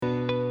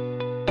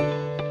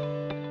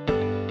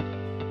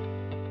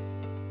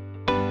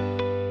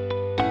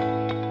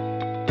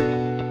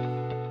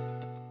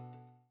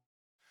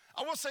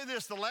will say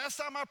this, the last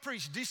time I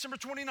preached, December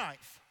 29th,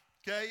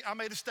 okay, I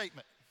made a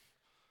statement.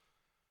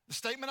 The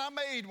statement I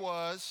made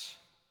was,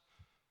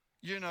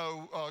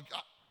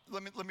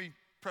 let me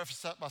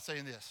preface that by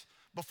saying this.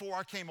 Before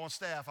I came on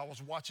staff, I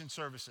was watching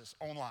services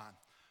online.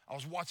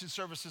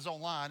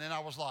 And I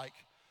was like,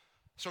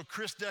 so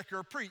Chris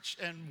Decker preached,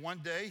 and one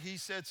day he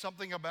said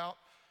something about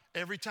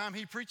every time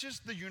he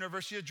preaches, the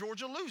University of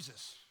Georgia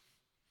loses.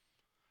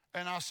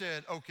 And I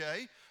said,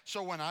 okay.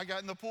 So when I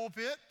got in the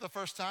pulpit the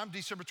first time,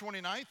 December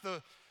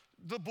 29th,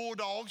 the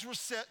Bulldogs were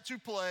set to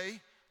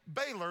play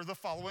Baylor the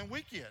following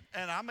weekend.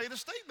 And I made a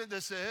statement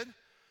that said,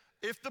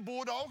 if the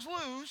Bulldogs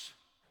lose,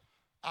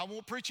 I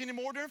won't preach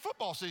anymore during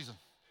football season.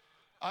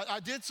 I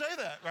did say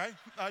that, right?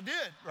 I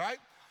did, right?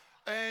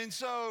 And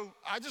so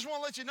I just want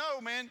to let you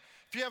know, man,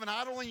 if you have an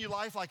idol in your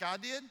life like I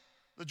did,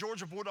 the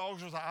Georgia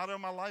Bulldogs was an idol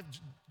in my life.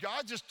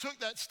 God just took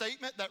that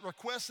statement, that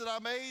request that I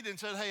made, and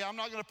said, hey, I'm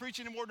not going to preach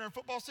anymore during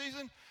football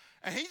season.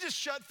 And he just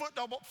shut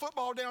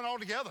football down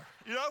altogether,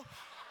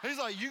 He's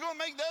like, you're going to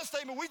make that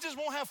statement, we just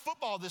won't have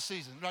football this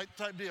season, right,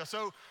 type deal.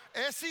 So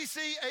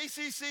SEC,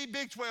 ACC,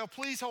 Big 12,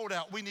 please hold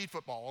out. We need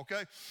football,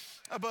 okay?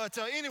 But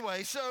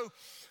anyway,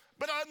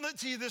 but I admit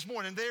to you this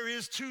morning, there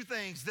is two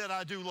things that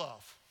I do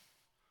love,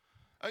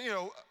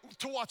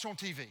 to watch on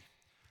TV.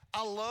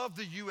 I love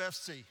the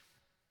UFC.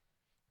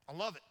 I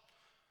love it.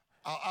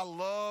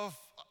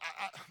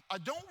 I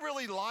don't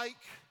really like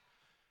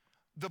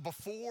the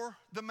before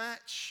the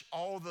match,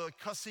 all the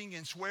cussing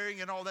and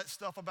swearing and all that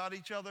stuff about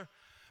each other.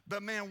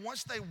 But man,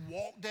 once they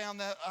walk down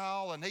that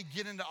aisle and they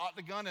get into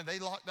octagon and they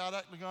lock that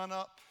octagon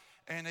up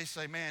and they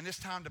say, man, it's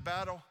time to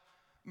battle.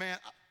 Man,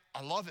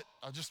 I love it.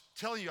 I'm just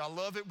telling you, I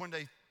love it when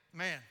they,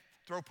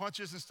 throw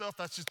punches and stuff.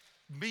 That's just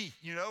me,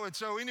 And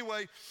so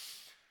anyway,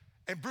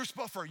 and Bruce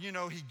Buffer, he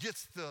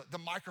gets the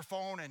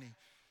microphone and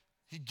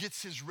he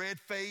gets his red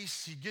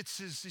face. He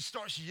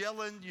starts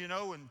yelling,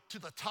 and to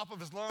the top of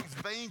his lungs,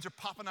 veins are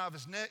popping out of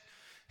his neck.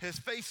 His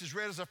face is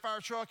red as a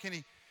fire truck.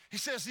 And he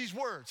says these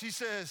words. He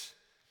says,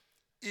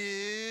 it's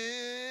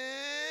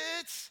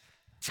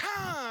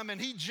time. And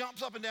he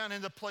jumps up and down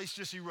and the place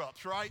just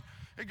erupts, right?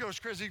 It goes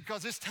crazy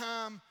because it's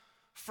time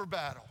for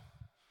battle.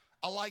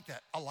 I like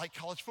that. I like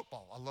college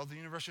football. I love the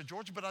University of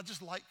Georgia, but I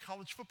just like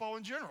college football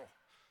in general.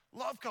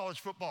 Love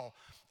college football.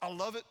 I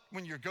love it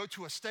when you go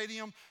to a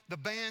stadium, the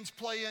band's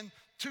playing,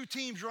 two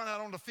teams run out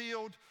on the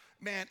field.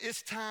 Man,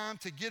 it's time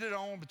to get it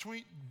on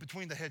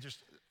between the hedges.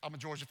 I'm a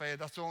Georgia fan.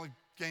 That's the only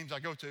games I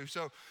go to.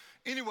 So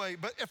anyway,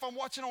 but if I'm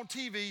watching on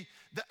TV,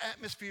 the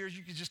atmosphere,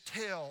 you can just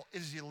tell,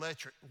 is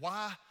electric.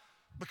 Why?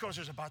 Because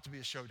there's about to be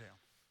a showdown.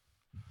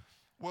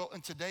 Well,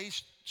 in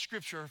today's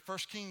scripture, 1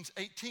 Kings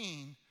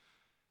 18,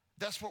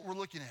 that's what we're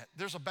looking at.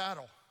 There's a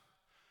battle.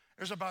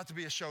 There's about to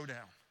be a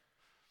showdown.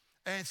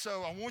 And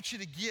so I want you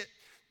to get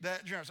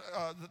that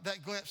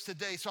glimpse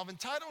today. So I've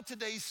entitled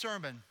today's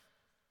sermon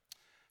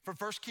from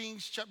 1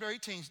 Kings chapter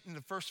 18 in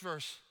the first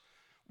verse,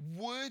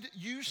 would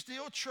you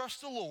still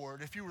trust the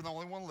Lord if you were the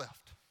only one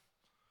left?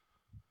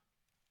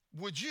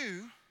 Would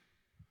you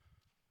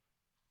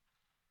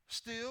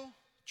still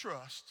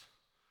trust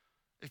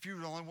if you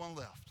were the only one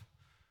left?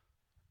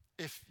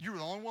 If you were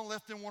the only one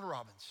left in Warner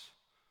Robins,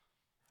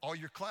 all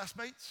your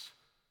classmates,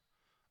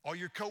 all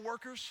your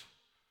coworkers,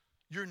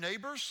 your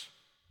neighbors,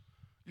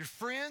 your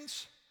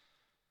friends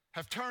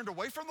have turned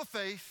away from the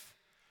faith.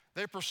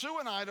 They're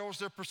pursuing idols.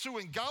 They're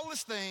pursuing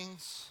godless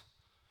things.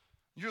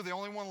 You're the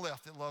only one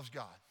left that loves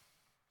God.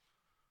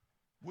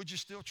 Would you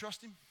still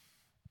trust him?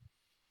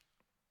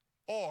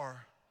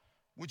 Or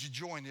would you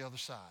join the other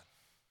side?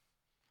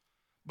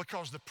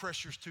 Because the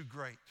pressure's too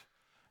great.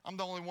 I'm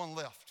the only one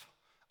left.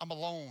 I'm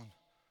alone.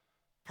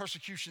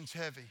 Persecution's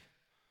heavy.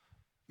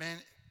 Man,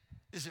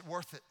 is it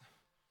worth it?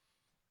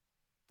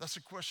 That's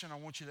a question I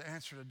want you to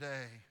answer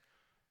today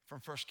from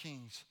 1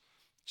 Kings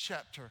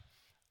chapter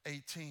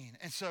 18.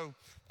 And so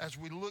as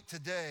we look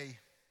today,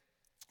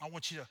 I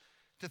want you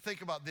to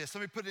think about this.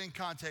 Let me put it in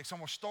context. I'm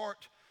going to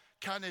start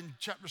kind of in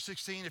chapter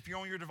 16. If you're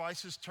on your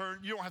devices,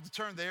 you don't have to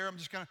turn there. I'm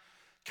just going to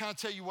kind of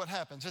tell you what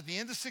happens. At the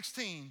end of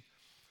 16,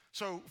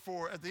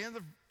 at the end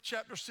of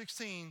chapter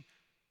 16,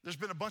 there's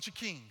been a bunch of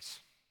kings,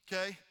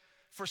 okay?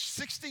 For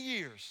 60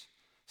 years,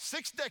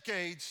 6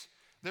 decades,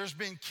 there's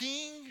been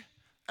king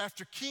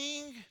after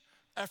king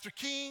after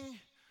king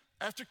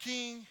after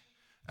king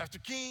after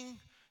king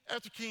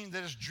after king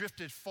that has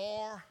drifted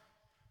far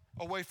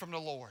away from the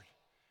Lord.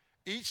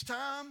 Each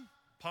time,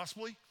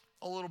 possibly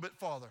a little bit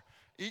farther.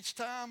 Each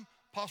time,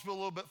 possibly a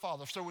little bit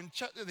farther. So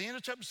at the end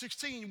of chapter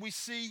 16, we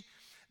see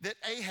that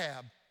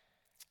Ahab,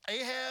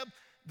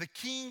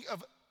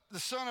 the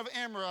son of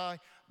Amri,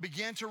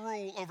 began to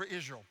rule over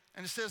Israel.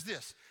 And it says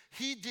this,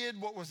 he did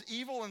what was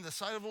evil in the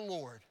sight of the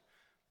Lord.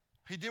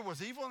 He did what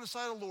was evil in the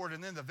sight of the Lord,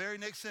 and then the very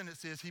next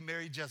sentence is he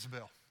married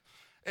Jezebel.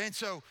 And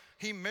so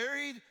he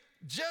married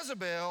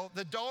Jezebel,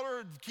 the daughter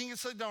of the king of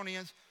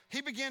Sidonians.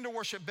 He began to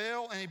worship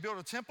Baal, and he built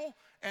a temple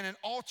and an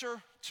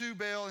altar to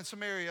Baal in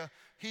Samaria.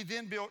 He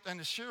then built an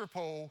Asherah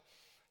pole.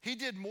 He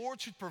did more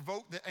to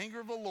provoke the anger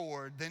of the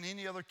Lord than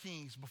any other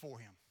kings before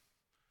him.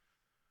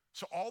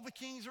 So all the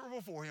kings that were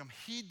before him,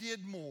 he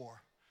did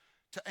more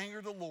to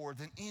anger the Lord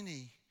than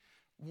any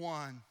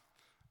one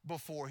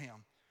before him.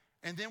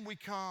 And then we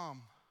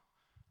come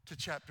to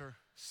chapter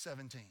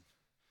 17.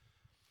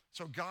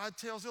 So God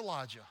tells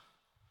Elijah,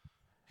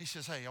 he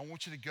says, hey, I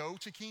want you to go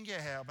to King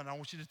Ahab and I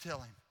want you to tell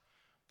him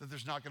that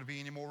there's not going to be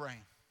any more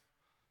rain.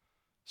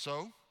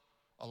 So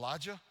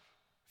Elijah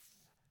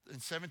in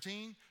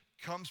 17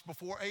 comes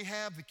before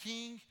Ahab, the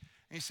king,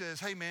 and he says,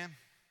 hey man,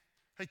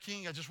 hey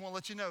king, I just want to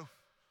let you know,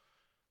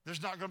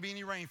 there's not going to be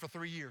any rain for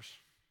 3 years.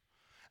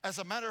 As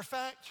a matter of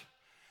fact,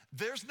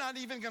 there's not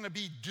even going to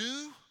be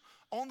dew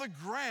on the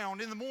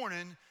ground in the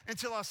morning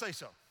until I say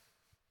so.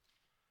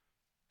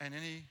 And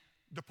then he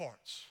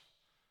departs.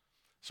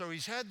 So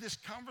he's had this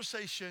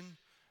conversation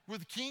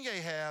with King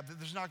Ahab that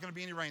there's not going to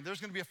be any rain.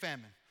 There's going to be a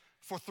famine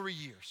for 3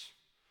 years.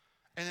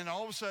 And then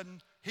all of a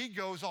sudden, he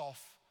goes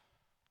off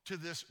to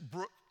this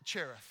brook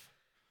Cherith.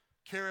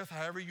 Kerith,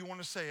 however you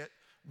want to say it.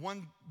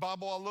 One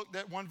Bible I looked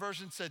at, one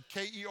version said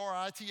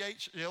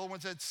Kerith. The other one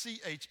said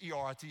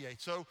Cherith.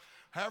 So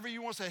however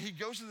you want to say it, he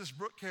goes to this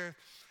brook Kerith,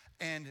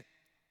 and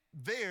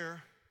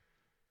there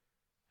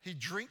he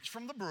drinks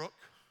from the brook,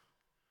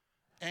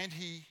 and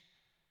he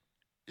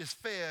is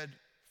fed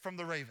from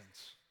the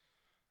ravens.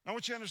 Now I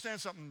want you to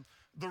understand something.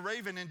 The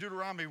raven in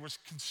Deuteronomy was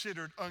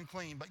considered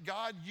unclean, but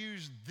God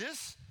used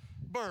this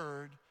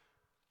bird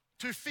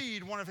to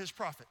feed one of his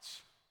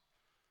prophets.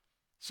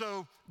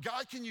 So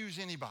God can use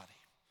anybody.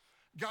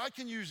 God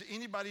can use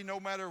anybody no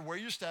matter where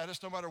your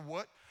status, no matter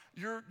what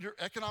your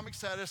economic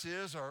status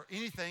is or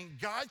anything.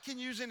 God can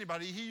use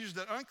anybody. He used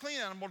an unclean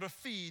animal to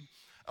feed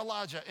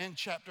Elijah in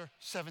chapter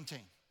 17,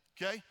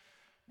 okay?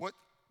 What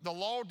the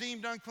law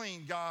deemed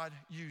unclean, God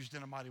used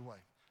in a mighty way.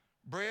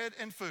 Bread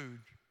and food,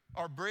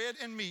 or bread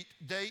and meat,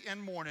 day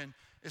and morning,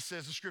 it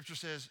says, the scripture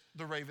says,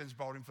 the ravens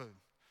brought him food.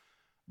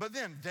 But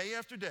then, day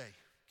after day,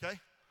 okay?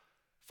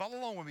 Follow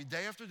along with me.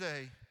 Day after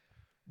day,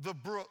 the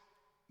brook,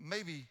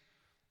 maybe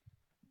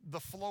the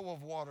flow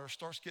of water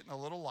starts getting a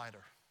little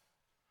lighter.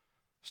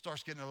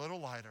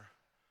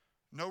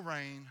 No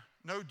rain,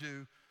 no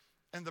dew,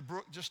 and the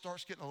brook just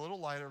starts getting a little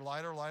lighter,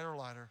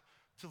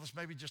 till it's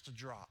maybe just a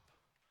drop.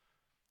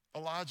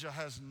 Elijah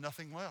has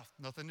nothing left,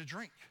 nothing to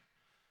drink.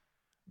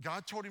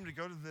 God told him to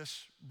go to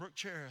this brook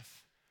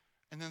Cherith,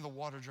 and then the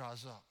water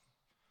dries up.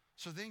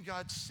 So then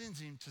God sends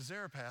him to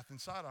Zarephath in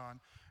Sidon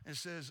and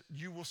says,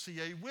 you will see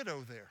a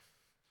widow there.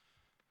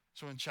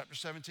 So in chapter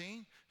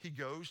 17, he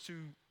goes to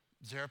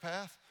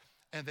Zarephath,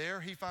 and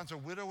there he finds a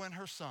widow and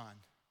her son.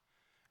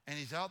 And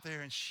he's out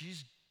there, and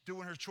she's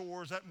doing her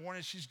chores that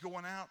morning. She's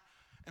going out,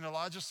 and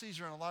Elijah sees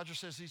her, and Elijah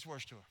says these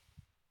words to her.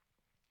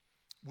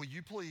 Will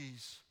you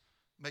please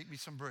make me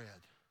some bread?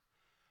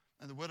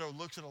 And the widow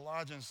looks at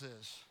Elijah and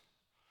says,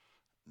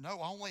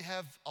 no, I only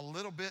have a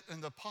little bit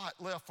in the pot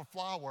left for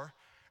flour,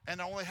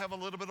 and I only have a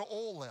little bit of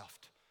oil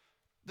left.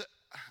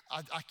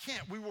 I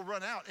can't, we will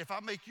run out. If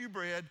I make you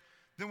bread,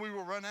 then we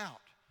will run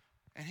out.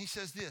 And he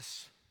says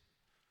this,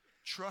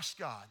 trust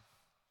God.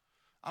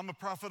 I'm a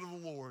prophet of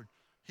the Lord.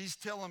 He's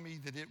telling me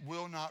that it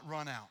will not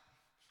run out.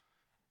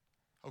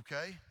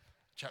 Okay,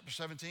 chapter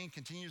 17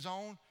 continues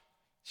on.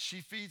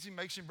 She feeds him,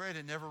 makes him bread,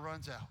 it never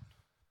runs out.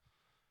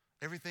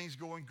 Everything's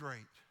going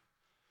great.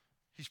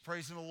 He's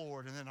praising the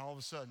Lord, and then all of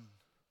a sudden,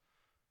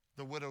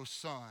 the widow's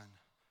son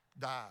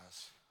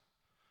dies.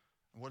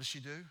 And what does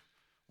she do?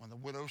 When the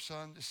widow's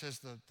son, it says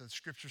the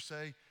scriptures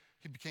say,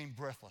 he became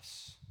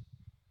breathless.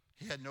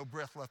 He had no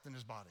breath left in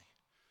his body.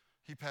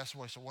 He passed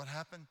away. So what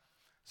happened?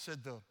 And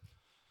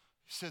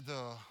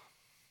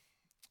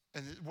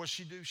what does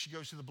she do? She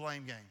goes to the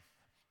blame game.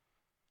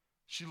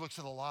 She looks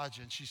at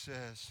Elijah and she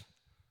says,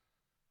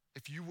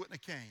 if you wouldn't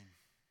have came,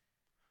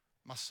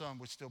 my son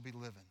would still be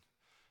living.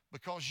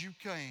 Because you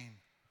came,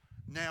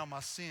 now my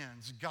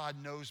sins, God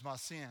knows my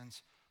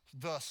sins,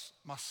 thus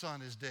my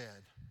son is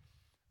dead.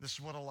 This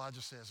is what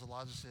Elijah says.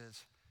 Elijah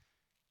says,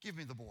 give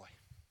me the boy.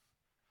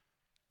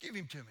 Give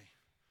him to me.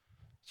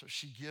 So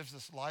she gives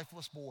this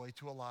lifeless boy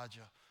to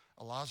Elijah.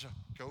 Elijah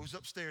goes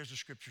upstairs, the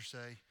scriptures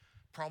say,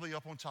 probably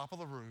up on top of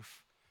the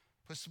roof,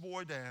 puts the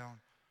boy down,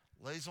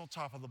 lays on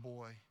top of the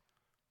boy,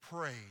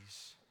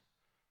 prays,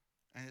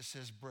 and it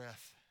says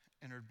breath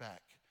entered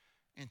back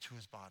into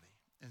his body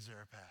in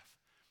Zarephath.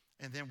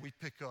 And then we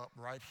pick up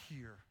right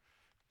here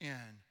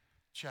in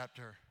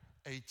chapter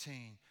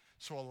 18.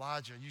 So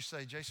Elijah, you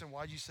say, Jason,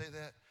 why do you say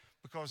that?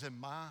 Because in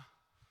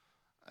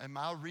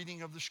my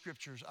reading of the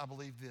scriptures, I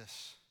believe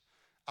this.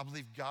 I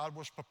believe God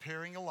was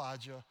preparing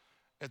Elijah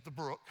at the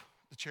brook,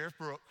 the Cherith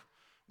Brook.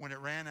 When it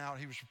ran out,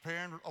 he was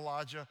preparing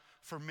Elijah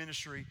for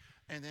ministry,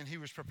 and then he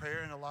was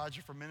preparing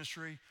Elijah for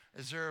ministry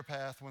at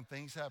Zarephath when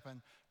things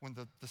happened. When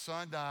the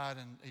son died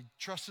and he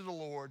trusted the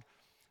Lord,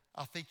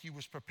 I think he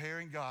was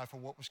preparing God for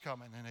what was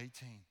coming in 18.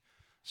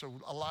 So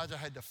Elijah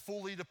had to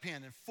fully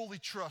depend and fully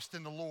trust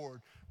in the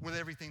Lord with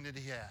everything that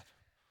he had.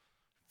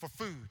 For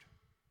food,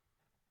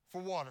 for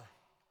water,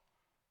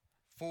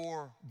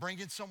 for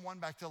bringing someone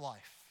back to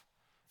life,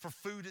 for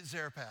food at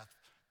Zarephath,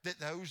 that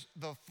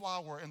the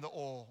flour and the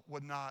oil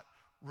would not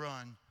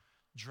run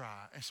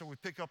dry. And so we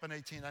pick up in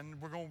 18,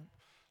 and we're going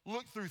to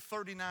look through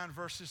 39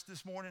 verses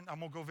this morning. I'm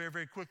going to go very,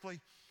 very quickly.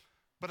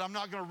 but I'm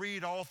not going to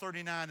read all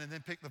 39 and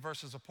then pick the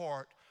verses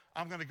apart.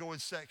 I'm going to go in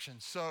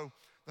sections. So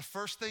the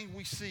first thing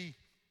we see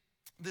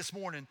this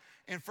morning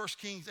in 1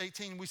 Kings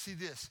 18, we see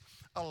this.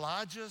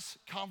 Elijah's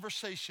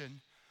conversation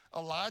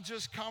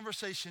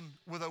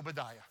with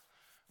Obadiah.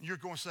 You're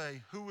going to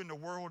say, who in the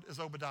world is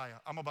Obadiah?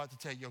 I'm about to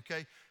tell you,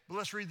 okay? But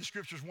let's read the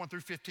scriptures 1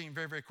 through 15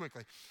 very, very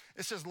quickly.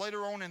 It says,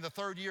 later on in the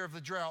 3rd year of the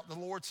drought, the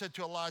Lord said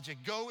to Elijah,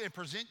 go and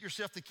present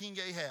yourself to King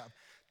Ahab.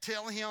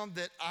 Tell him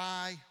that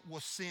I will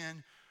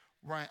soon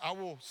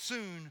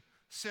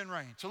send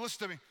rain. So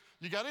listen to me.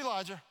 You got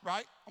Elijah,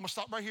 right? I'm going to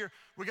stop right here.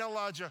 We got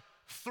Elijah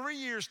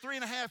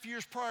 3.5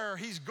 years prior.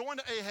 He's going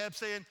to Ahab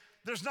saying,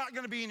 there's not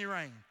going to be any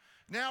rain.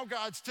 Now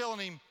God's telling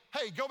him,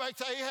 hey, go back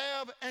to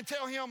Ahab and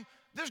tell him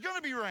there's going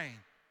to be rain.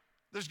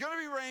 There's going to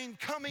be rain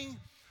coming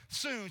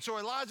soon. So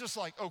Elijah's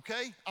like,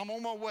 okay, I'm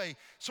on my way.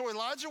 So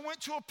Elijah went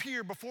to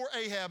appear before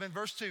Ahab in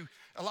verse 2.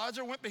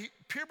 Elijah went to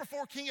appear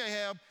before King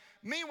Ahab.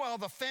 Meanwhile,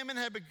 the famine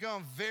had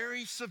become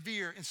very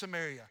severe in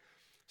Samaria.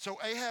 So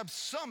Ahab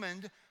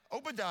summoned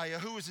Obadiah,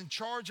 who was in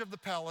charge of the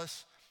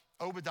palace.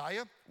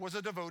 Obadiah was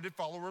a devoted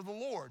follower of the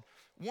Lord.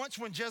 Once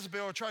when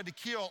Jezebel tried to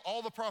kill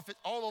all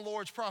the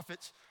Lord's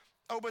prophets,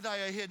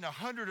 Obadiah hid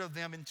 100 of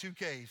them in 2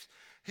 caves.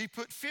 He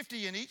put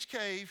 50 in each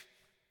cave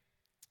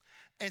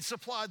and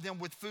supplied them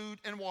with food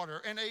and water.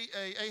 And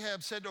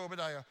Ahab said to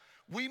Obadiah,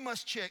 we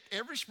must check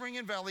every spring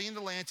and valley in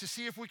the land to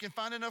see if we can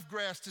find enough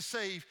grass to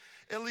save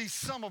at least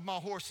some of my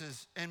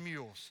horses and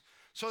mules.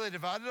 So they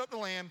divided up the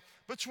land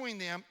between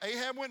them.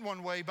 Ahab went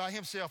one way by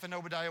himself, and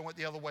Obadiah went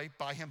the other way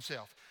by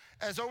himself.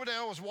 As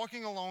Obadiah was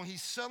walking along, he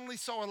suddenly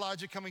saw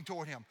Elijah coming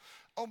toward him.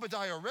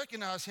 Obadiah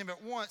recognized him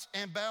at once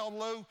and bowed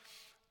low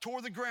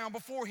toward the ground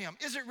before him.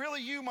 Is it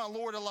really you, my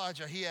lord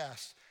Elijah? He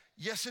asked.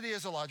 Yes, it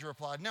is, Elijah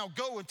replied. Now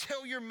go and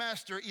tell your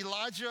master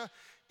Elijah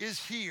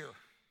is here.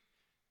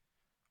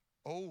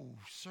 Oh,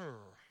 sir,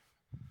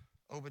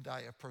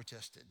 Obadiah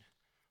protested.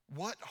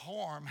 What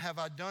harm have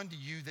I done to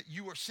you that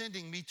you are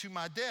sending me to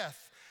my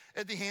death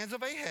at the hands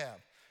of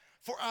Ahab?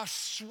 For I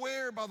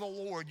swear by the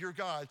Lord your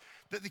God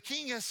that the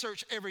king has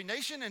searched every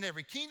nation and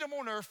every kingdom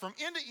on earth from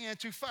end to end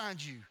to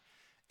find you.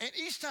 And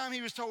each time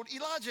he was told,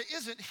 Elijah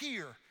isn't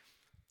here.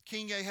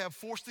 King Ahab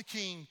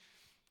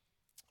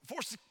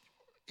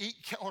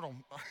hold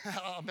on,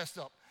 I messed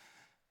up.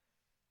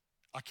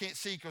 I can't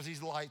see because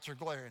these lights are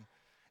glaring.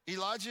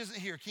 Elijah isn't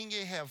here. King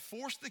Ahab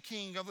forced the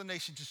king of the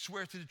nation to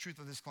swear to the truth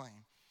of this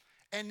claim.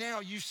 And now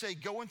you say,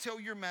 go and tell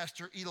your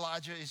master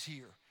Elijah is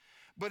here.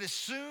 But as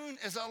soon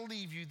as I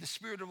leave you, the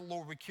Spirit of the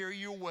Lord will carry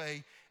you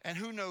away, and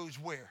who knows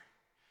where.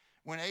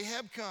 When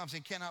Ahab comes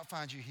and cannot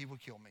find you, he will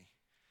kill me.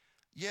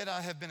 Yet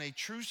I have been a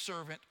true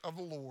servant of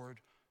the Lord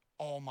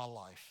all my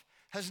life.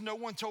 Has no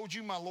one told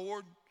you, my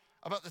Lord,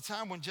 about the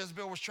time when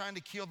Jezebel was trying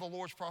to kill the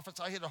Lord's prophets?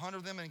 I hid 100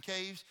 of them in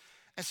caves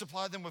and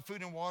supplied them with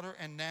food and water,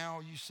 and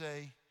now you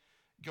say,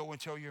 go and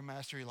tell your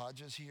master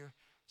Elijah is here.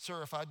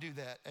 Sir, if I do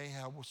that,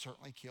 Ahab will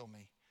certainly kill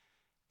me.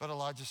 But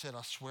Elijah said,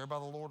 I swear by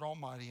the Lord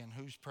Almighty in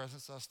whose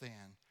presence I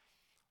stand,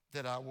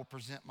 that I will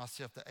present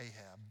myself to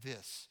Ahab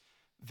this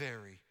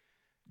very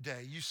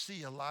day. You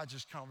see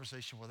Elijah's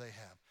conversation with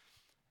Ahab.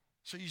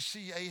 So you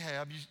see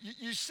Ahab,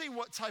 you see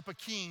what type of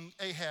king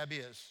Ahab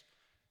is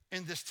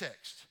in this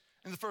text,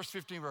 in the first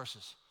 15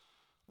 verses.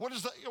 What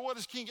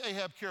does King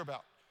Ahab care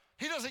about?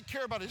 He doesn't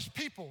care about his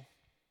people.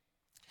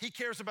 He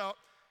cares about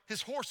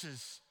his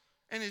horses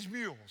and his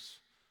mules.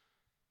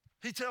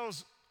 He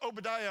tells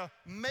Obadiah,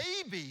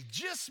 maybe,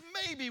 just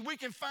maybe, we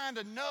can find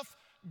enough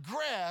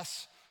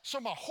grass so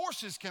my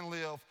horses can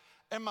live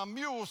and my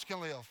mules can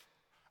live.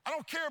 I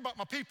don't care about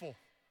my people.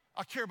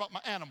 I care about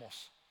my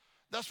animals.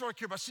 That's what I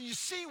care about. So you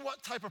see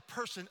what type of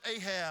person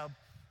Ahab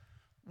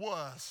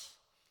was.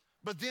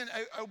 But then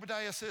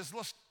Ahab says,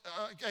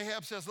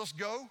 let's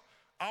go.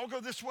 I'll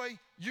go this way,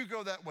 you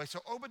go that way.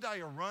 So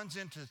Obadiah runs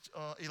into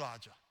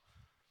Elijah,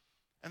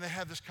 and they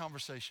have this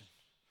conversation.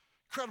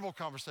 Incredible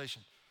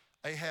conversation.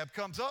 Ahab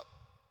comes up,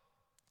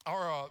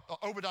 or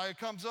Obadiah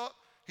comes up.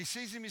 He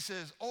sees him. He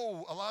says,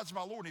 oh, Elijah,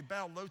 my Lord. And he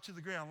bowed low to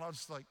the ground.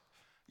 Elijah's like,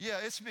 yeah,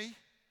 it's me.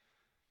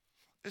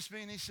 It's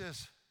me. And he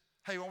says,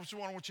 hey, what's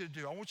what I want you to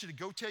do? I want you to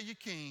go tell your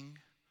king,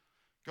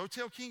 go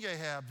tell King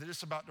Ahab that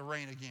it's about to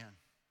rain again.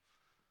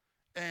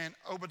 And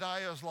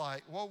Obadiah's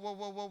like,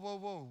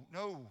 whoa,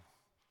 no.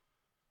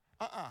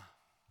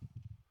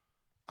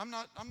 I'm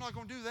not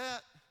going to do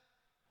that.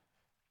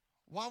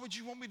 Why would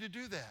you want me to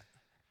do that?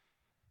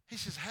 He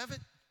says, have it?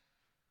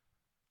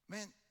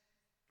 Man,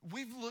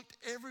 we've looked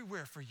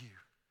everywhere for you.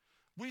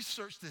 We've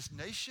searched this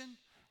nation.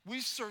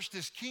 We've searched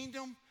this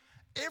kingdom.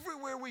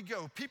 Everywhere we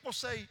go, people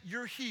say,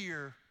 you're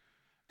here,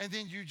 and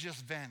then you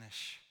just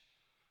vanish.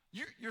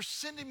 You're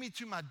sending me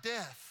to my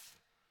death.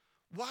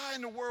 Why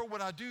in the world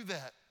would I do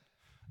that?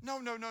 No.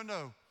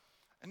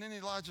 And then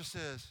Elijah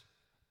says,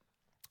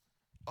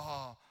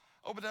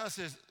 Obadiah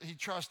says, he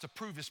tries to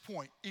prove his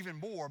point even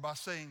more by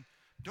saying,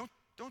 don't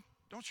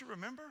you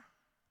remember?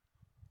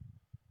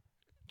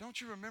 Don't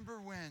you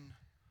remember when,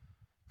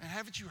 man,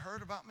 haven't you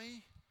heard about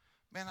me?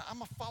 Man,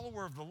 I'm a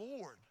follower of the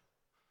Lord.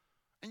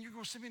 And you're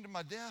going to send me to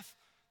my death?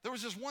 There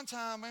was this one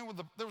time, man,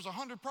 there was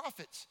 100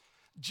 prophets.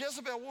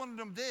 Jezebel wanted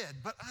them dead,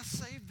 but I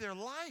saved their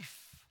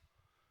life.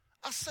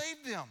 I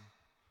saved them.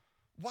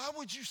 Why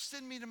would you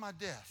send me to my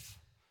death?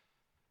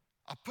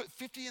 I put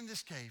 50 in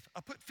this cave.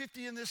 I put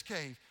 50 in this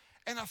cave,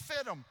 and I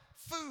fed them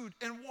food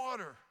and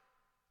water.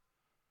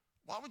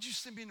 Why would you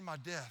send me to my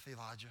death,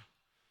 Elijah?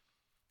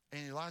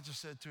 And Elijah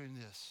said to him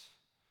this.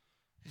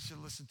 He said,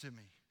 listen to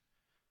me.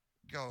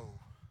 Go,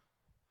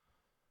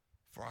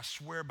 for I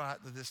swear by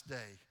it to this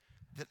day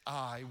that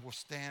I will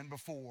stand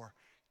before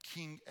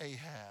King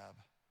Ahab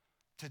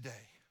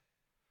today.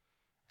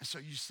 And so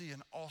you see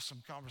an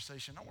awesome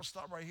conversation. I want to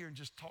stop right here and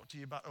just talk to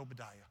you about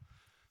Obadiah.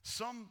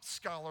 Some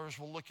scholars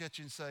will look at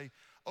you and say,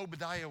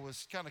 Obadiah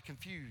was kind of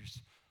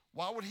confused.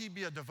 Why would he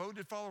be a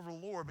devoted follower of the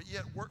Lord, but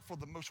yet work for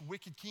the most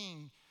wicked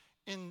king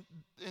in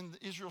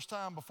Israel's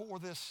time before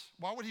this?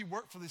 Why would he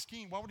work for this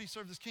king? Why would he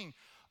serve this king?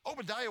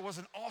 Obadiah was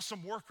an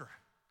awesome worker.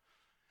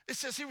 It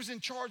says he was in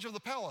charge of the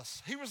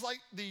palace. He was like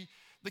the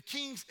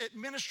king's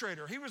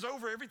administrator. He was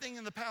over everything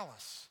in the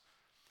palace.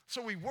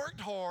 So he worked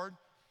hard,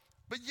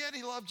 but yet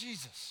he loved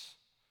Jesus.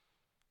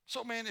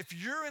 So man, if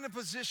you're in a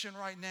position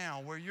right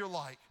now where you're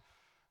like,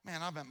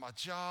 man, I'm at my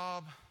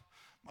job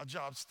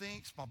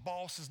stinks, my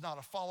boss is not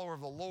a follower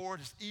of the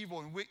Lord, it's evil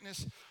and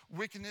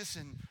wickedness,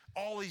 and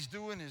all he's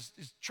doing is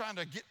trying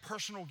to get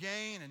personal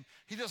gain, and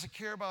he doesn't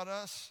care about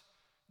us,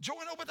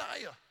 join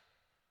Obadiah.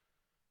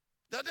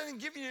 That doesn't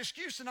give you an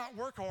excuse to not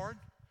work hard.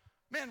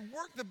 Man,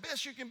 work the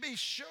best you can be.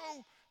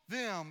 Show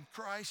them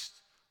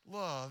Christ's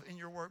love in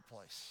your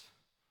workplace.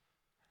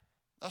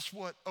 That's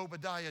what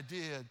Obadiah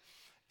did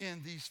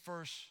in these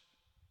first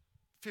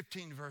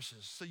 15 verses.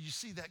 So you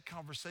see that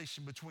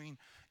conversation between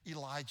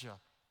Elijah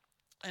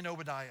and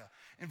Obadiah.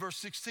 In verse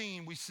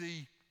 16, we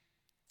see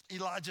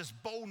Elijah's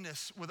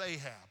boldness with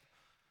Ahab.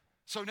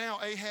 So now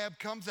Ahab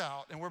comes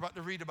out, and we're about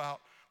to read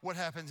about what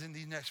happens in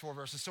these next 4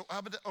 verses. So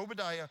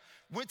Obadiah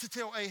went to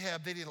tell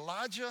Ahab that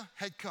Elijah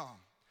had come,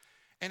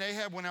 and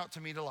Ahab went out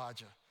to meet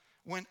Elijah.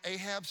 When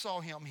Ahab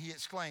saw him, he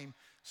exclaimed,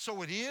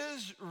 so it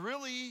is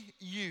really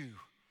you,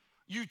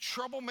 you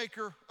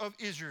troublemaker of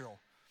Israel.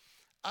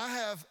 I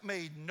have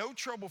made no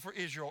trouble for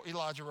Israel,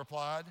 Elijah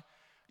replied.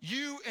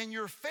 You and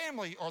your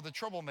family are the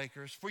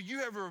troublemakers, for you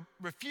have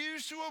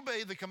refused to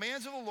obey the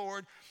commands of the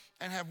Lord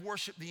and have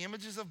worshiped the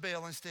images of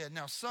Baal instead.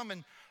 Now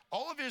summon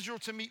all of Israel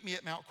to meet me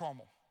at Mount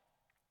Carmel,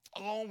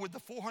 along with the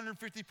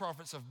 450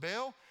 prophets of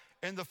Baal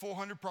and the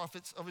 400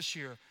 prophets of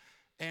Asherah,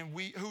 and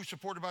who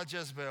supported by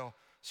Jezebel.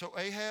 So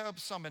Ahab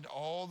summoned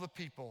all the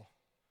people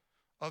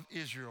of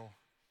Israel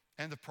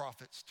and the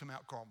prophets to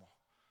Mount Carmel.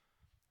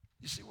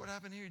 You see what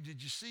happened here?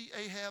 Did you see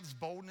Ahab's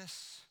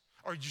boldness?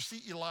 Or did you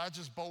see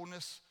Elijah's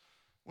boldness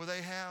with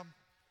Ahab?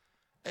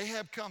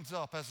 Ahab comes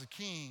up as a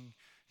king.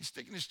 He's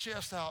sticking his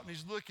chest out and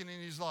he's looking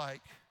and he's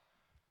like,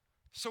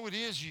 so it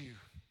is you.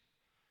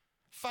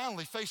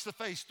 Finally, face to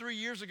face. 3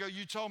 years ago,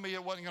 you told me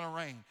it wasn't going to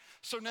rain.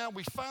 So now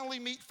we finally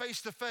meet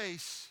face to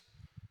face.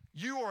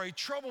 You are a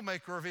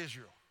troublemaker of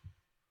Israel.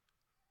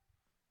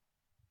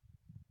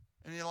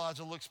 And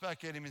Elijah looks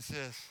back at him and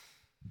says,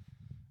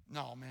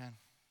 no, man,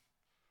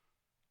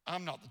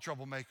 I'm not the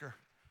troublemaker.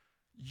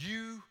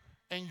 You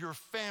and your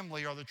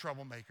family are the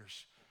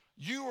troublemakers.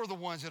 You are the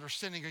ones that are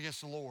sinning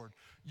against the Lord.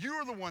 You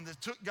are the one that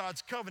took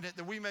God's covenant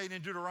that we made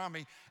in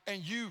Deuteronomy,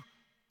 and you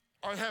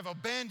have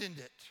abandoned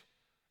it.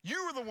 You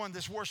are the one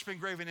that's worshiping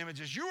graven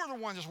images. You are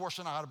the one that's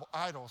worshiping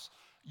idols.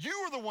 You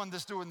are the one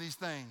that's doing these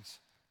things,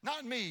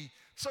 not me.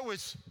 So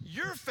it's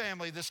your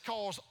family that's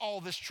caused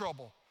all this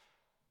trouble.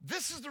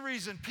 This is the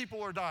reason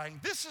people are dying.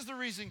 This is the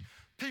reason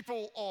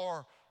people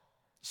are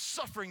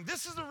suffering.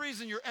 This is the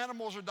reason your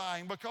animals are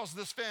dying, because of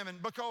this famine,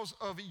 because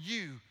of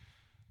you,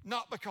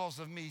 not because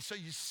of me. So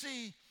you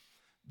see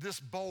this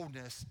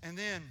boldness, and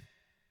then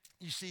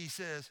you see he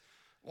says,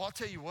 well, I'll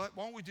tell you what,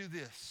 why don't we do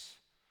this?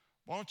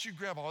 Why don't you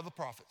grab all the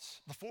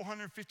prophets, the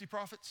 450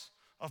 prophets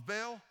of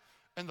Baal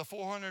and the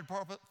 400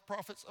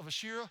 prophets of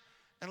Asherah,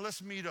 and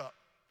let's meet up.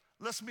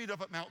 Let's meet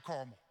up at Mount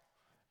Carmel,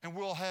 and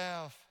we'll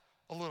have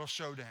a little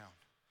showdown.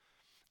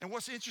 And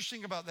what's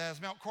interesting about that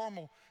is Mount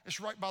Carmel is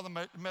right by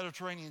the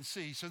Mediterranean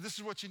Sea. So this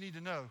is what you need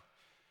to know.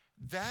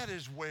 That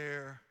is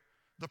where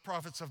the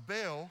prophets of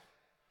Baal,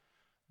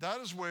 that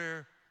is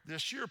where the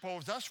Asherah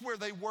poles, that's where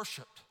they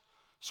worshiped.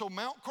 So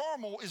Mount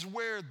Carmel is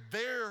where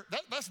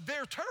that's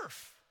their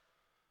turf.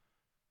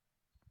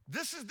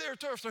 This is their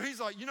turf. So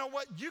he's like, you know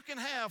what? You can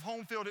have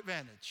home field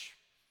advantage.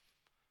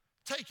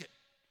 Take it.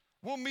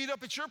 We'll meet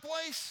up at your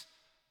place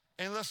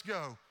and let's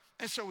go.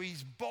 And so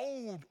he's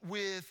bold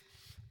with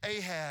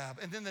Ahab.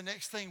 And then the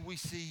next thing we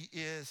see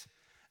is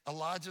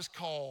Elijah's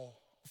call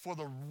for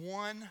the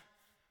one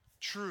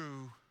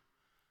true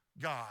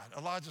God.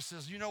 Elijah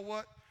says, you know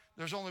what?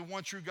 There's only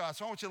one true God.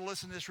 So I want you to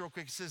listen to this real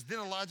quick. It says, then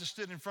Elijah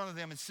stood in front of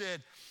them and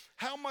said,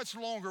 how much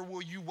longer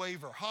will you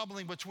waver,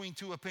 hobbling between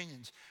two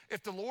opinions?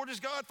 If the Lord is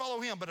God,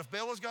 follow him. But if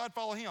Baal is God,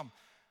 follow him.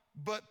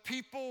 But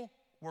people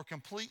were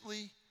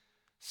completely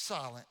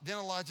silent. Then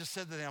Elijah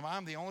said to them,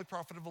 I'm the only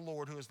prophet of the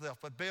Lord who is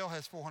left, but Baal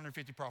has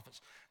 450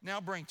 prophets.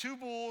 Now bring 2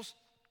 bulls.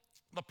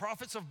 The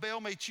prophets of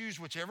Baal may choose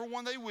whichever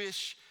one they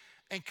wish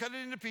and cut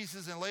it into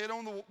pieces and lay it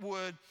on the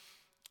wood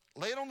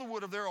lay it on the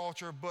wood of their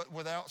altar, but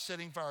without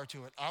setting fire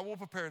to it. I will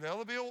prepare the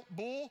other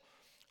bull,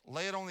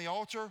 lay it on the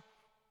altar,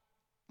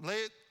 lay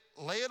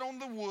it on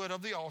the wood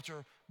of the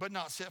altar, but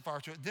not set fire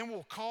to it. Then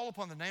we'll call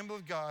upon the name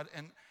of God,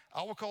 and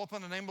I will call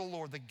upon the name of the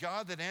Lord. The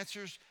God that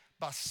answers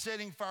by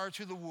setting fire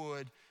to the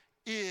wood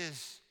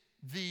is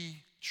the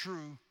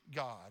true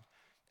God.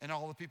 And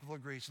all the people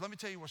agree. So let me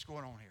tell you what's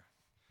going on here.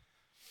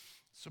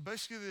 So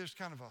basically there's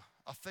kind of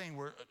a thing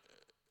where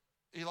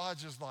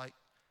Elijah's like,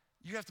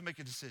 you have to make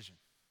a decision.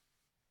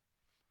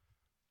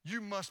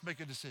 You must make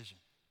a decision.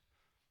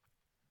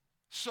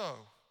 So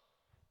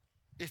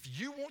if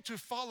you want to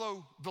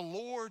follow the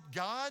Lord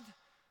God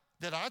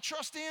that I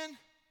trust in,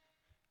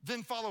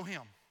 then follow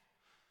him.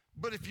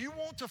 But if you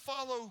want to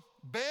follow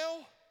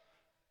Baal,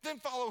 then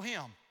follow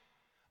him.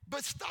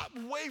 But stop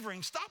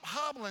wavering, stop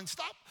hobbling,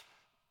 stop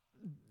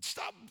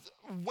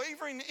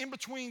wavering in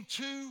between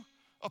two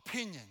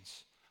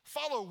opinions.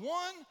 Follow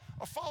one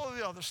or follow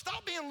the other.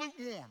 Stop being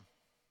lukewarm.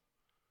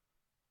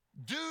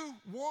 Do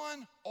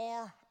one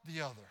or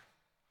the other.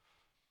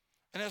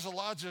 And as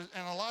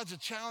Elijah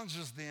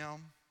challenges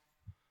them,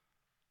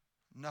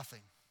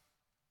 nothing.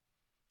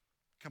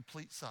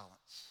 Complete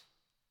silence.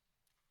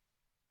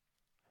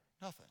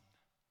 Nothing.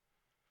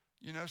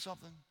 You know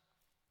something?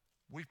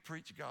 We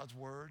preach God's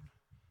word.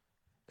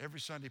 Every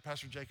Sunday,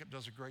 Pastor Jacob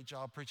does a great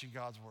job preaching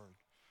God's word.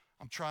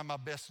 I'm trying my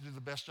best to do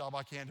the best job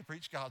I can to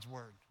preach God's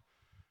word.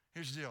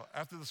 Here's the deal.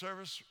 After the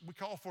service, we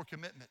call for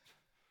commitment.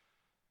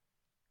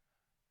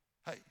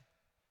 Hey,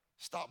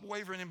 stop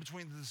wavering in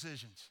between the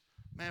decisions.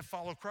 Man,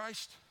 follow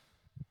Christ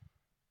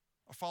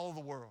or follow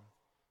the world.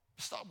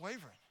 Stop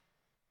wavering.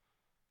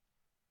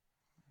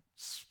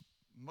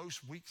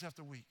 Most weeks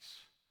after weeks,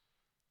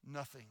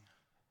 nothing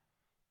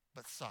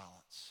but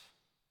silence.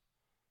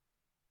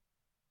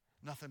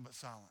 Nothing but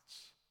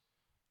silence.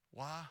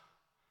 Why?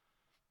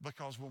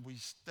 Because when we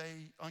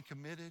stay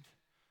uncommitted,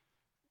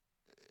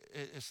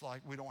 it's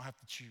like we don't have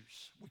to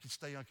choose. We can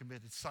stay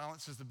uncommitted.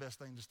 Silence is the best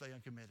thing to stay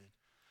uncommitted.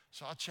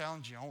 So I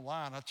challenge you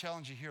online. I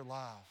challenge you here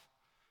live.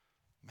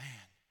 Man,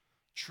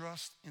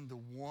 trust in the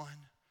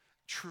one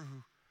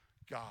true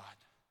God.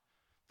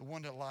 The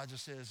one that Elijah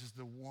says is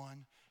the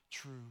one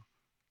true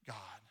God.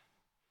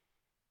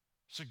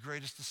 It's the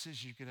greatest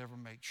decision you could ever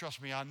make.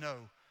 Trust me, I know.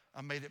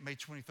 I made it May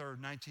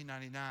 23rd,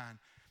 1999,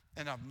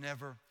 and I've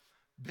never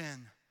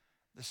been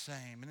the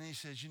same. And then he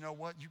says, you know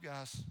what, you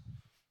guys,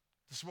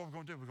 this is what we're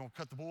going to do. We're going to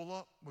cut the bull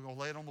up. We're going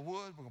to lay it on the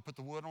wood. We're going to put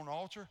the wood on the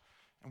altar,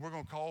 and we're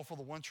going to call for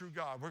the one true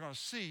God. We're going to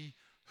see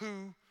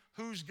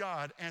whose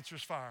God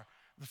answers fire.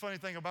 The funny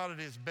thing about it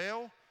is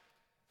Baal,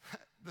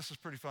 this is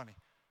pretty funny.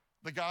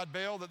 The god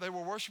Baal that they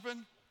were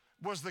worshiping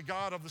was the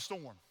god of the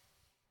storm.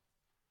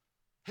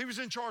 He was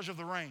in charge of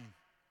the rain,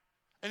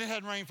 and it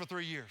hadn't rained for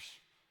 3 years.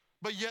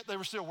 But yet they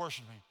were still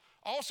worshiping.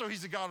 Also,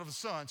 he's the God of the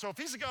sun. So if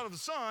he's the God of the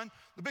sun,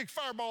 the big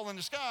fireball in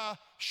the sky,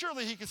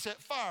 surely he can set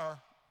fire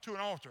to an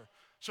altar.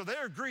 So they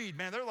agreed,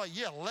 man. They're like,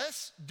 yeah,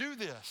 let's do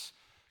this.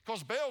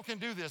 Because Baal can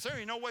do this. There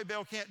ain't no way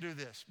Baal can't do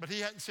this. But he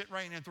hadn't sent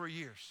rain in 3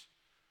 years.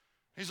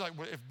 He's like,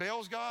 well, if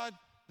Baal's God,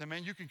 then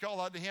man, you can call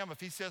out to him. If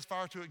he sets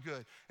fire to it,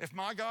 good. If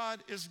my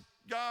God is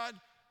God,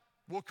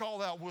 we'll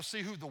call out. We'll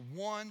see who the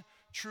one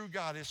true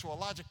God is. So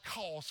Elijah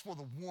calls for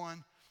the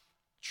one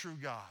true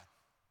God.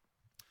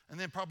 And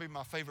then probably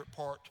my favorite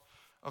part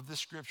of this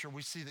scripture,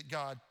 we see that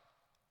God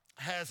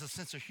has a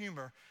sense of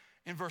humor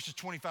in verses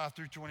 25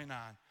 through 29.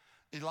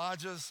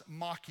 Elijah's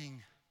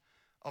mocking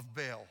of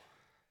Baal.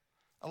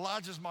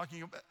 Elijah's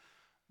mocking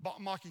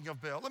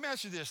of Baal. Let me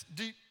ask you this.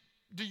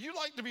 Do you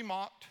like to be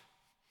mocked?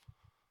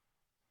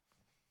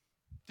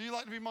 Do you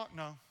like to be mocked?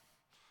 No.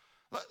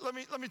 Let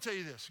me tell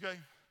you this, okay?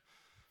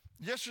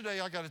 Yesterday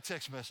I got a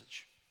text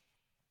message.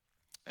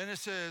 And it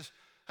says,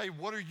 hey,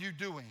 what are you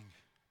doing?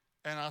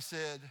 And I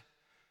said,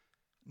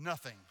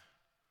 nothing.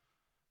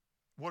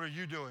 What are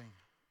you doing?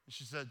 And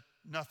she said,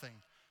 nothing.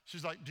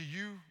 She's like, do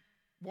you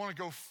want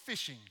to go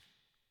fishing?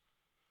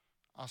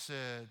 I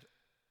said,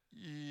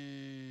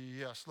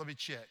 yes, let me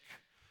check.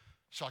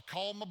 So I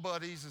called my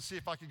buddies and see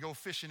if I could go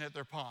fishing at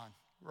their pond,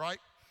 right?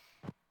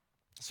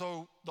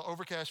 So the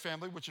Overcash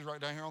family, which is right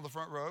down here on the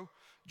front row,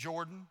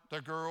 Jordan,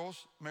 their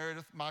girls,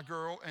 Meredith, my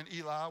girl, and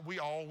Eli, we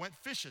all went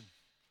fishing,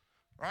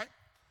 right?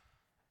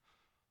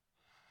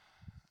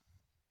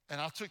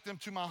 And I took them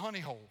to my honey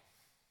hole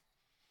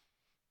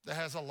that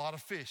has a lot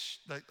of fish.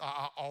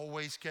 I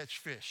always catch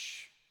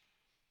fish.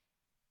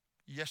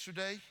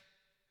 Yesterday,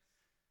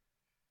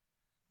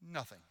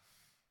 nothing.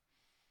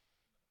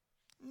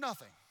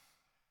 Nothing.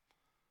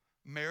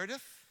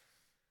 Meredith,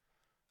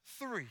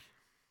 3.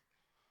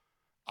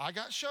 I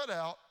got shut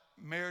out.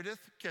 Meredith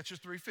catches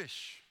 3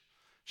 fish.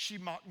 She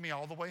mocked me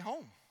all the way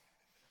home.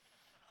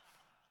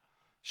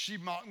 She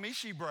mocked me,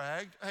 she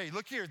bragged. Hey,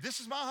 look here,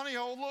 this is my honey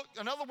hole. Look,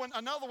 another one,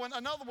 another one,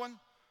 another one.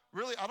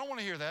 Really, I don't want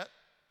to hear that.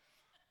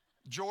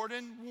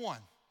 Jordan, 1.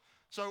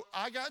 So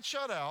I got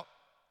shut out.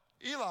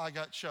 Eli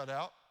got shut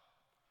out.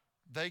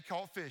 They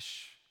caught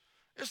fish.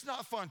 It's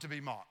not fun to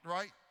be mocked,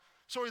 right?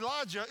 So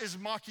Elijah is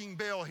mocking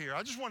Baal here.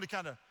 I just wanted to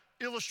kind of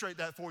illustrate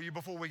that for you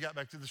before we got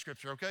back to the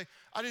scripture, okay?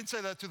 I didn't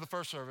say that to the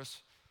first service,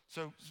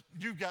 So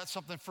you've got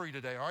something free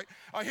today, all right?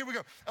 All right, here we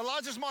go.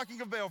 Elijah's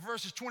mocking of Baal,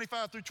 verses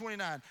 25 through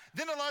 29.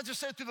 Then Elijah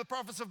said to the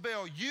prophets of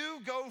Baal, you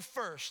go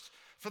first,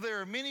 for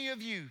there are many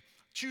of you.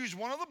 Choose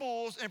one of the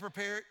bulls and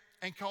prepare it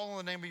and call on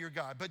the name of your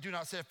God, but do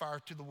not set fire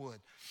to the wood.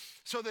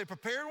 So they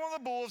prepared one of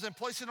the bulls and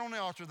placed it on the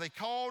altar. They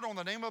called on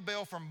the name of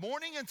Baal from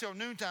morning until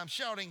noontime,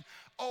 shouting,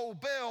 oh,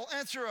 Baal,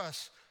 answer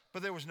us.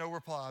 But there was no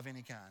reply of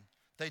any kind.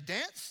 They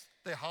danced,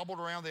 they hobbled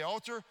around the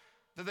altar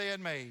that they had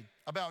made.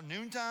 About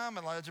noontime,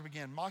 Elijah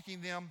began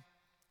mocking them.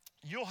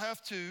 You'll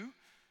have to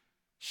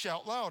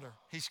shout louder,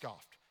 he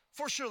scoffed,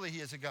 for surely he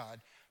is a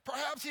god.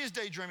 Perhaps he is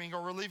daydreaming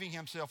or relieving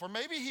himself, or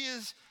maybe he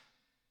is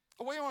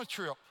away on a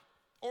trip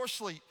or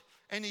asleep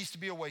and needs to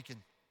be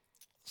awakened.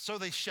 So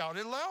they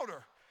shouted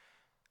louder,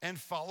 and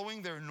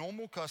following their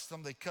normal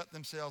custom, they cut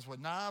themselves with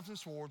knives and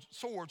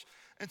swords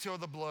until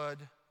the blood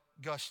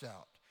gushed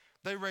out.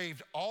 They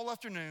raved all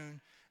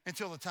afternoon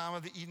until the time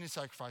of the evening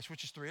sacrifice,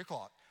 which is 3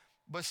 o'clock.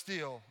 But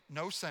still,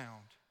 no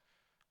sound,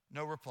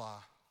 no reply,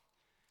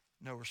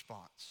 no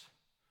response.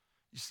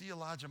 You see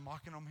Elijah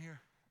mocking them here?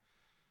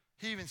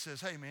 He even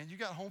says, hey man, you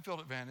got home field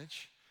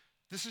advantage.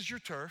 This is your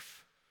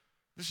turf.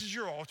 This is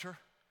your altar.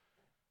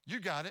 You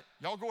got it.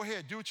 Y'all go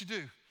ahead, do what you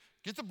do.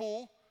 Get the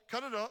bull,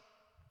 cut it up,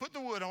 put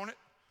the wood on it,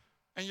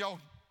 and y'all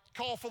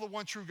call for the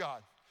one true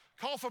God.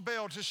 Call for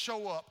Baal to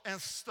show up and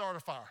start a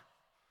fire.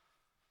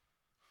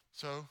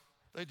 So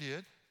they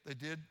did. They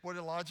did what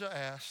Elijah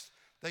asked.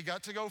 They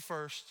got to go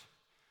first.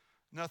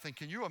 Nothing.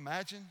 Can you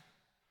imagine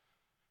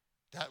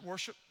that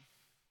worship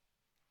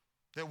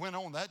that went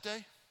on that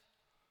day?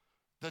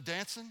 The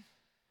dancing,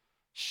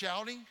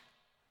 shouting,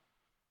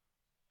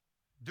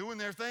 doing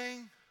their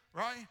thing,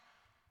 right?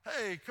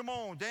 Hey, come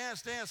on,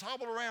 dance,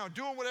 hobble around,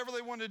 doing whatever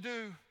they wanted to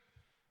do.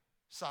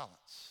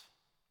 Silence.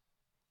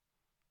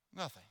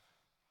 Nothing.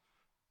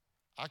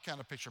 I kind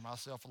of picture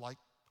myself like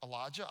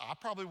Elijah. I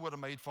probably would have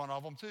made fun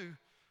of them too.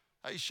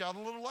 Hey, shout a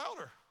little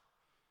louder.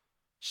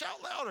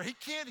 Shout louder. He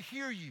can't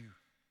hear you.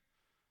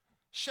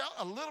 Shout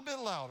a little bit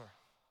louder.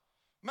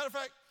 Matter of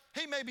fact,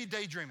 he may be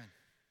daydreaming.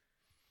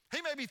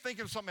 He may be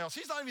thinking of something else.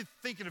 He's not even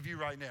thinking of you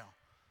right now.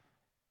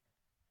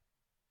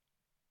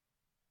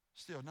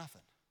 Still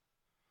nothing.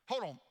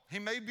 Hold on. He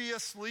may be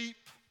asleep.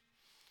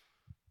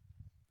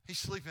 He's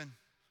sleeping.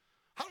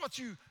 How about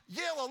you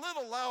yell a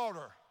little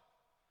louder?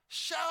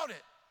 Shout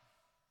it.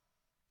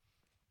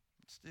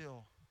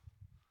 Still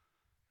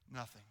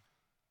nothing.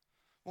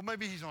 Well,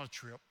 maybe he's on a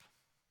trip.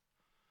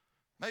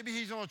 Maybe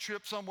he's on a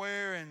trip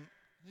somewhere and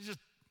he's just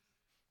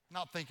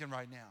not thinking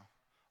right now.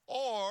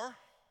 Or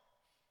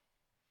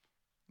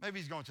maybe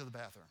he's going to the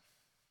bathroom.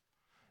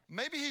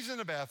 Maybe he's in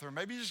the bathroom.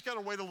 Maybe you just got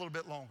to wait a little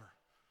bit longer.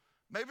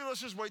 Maybe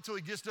let's just wait till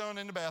he gets done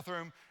in the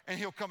bathroom and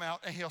he'll come out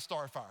and he'll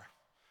start a fire.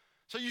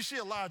 So you see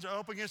Elijah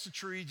up against a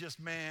tree, just,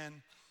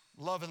 man,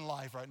 loving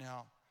life right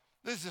now.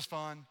 This is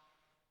fun.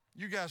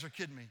 You guys are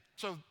kidding me.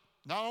 So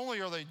not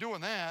only are they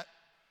doing that,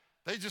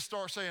 they just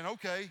start saying,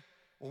 okay,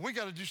 well, we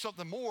got to do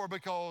something more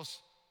because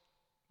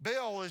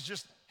Baal is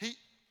just,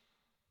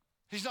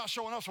 he's not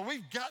showing up. So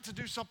we've got to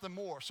do something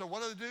more. So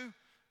what do?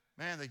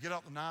 Man, they get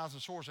out the knives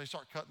and swords. They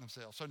start cutting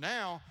themselves. So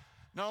now,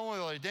 not only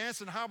are they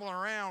dancing, hobbling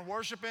around,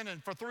 worshiping,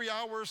 and for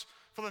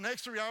the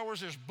next 3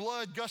 hours, there's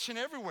blood gushing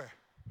everywhere.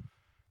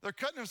 They're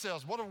cutting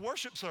themselves. What a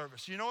worship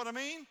service. You know what I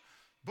mean?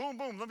 Boom,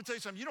 boom. Let me tell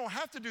you something. You don't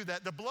have to do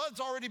that. The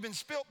blood's already been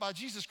spilt by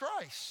Jesus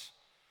Christ.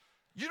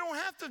 You don't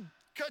have to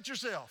cut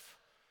yourself.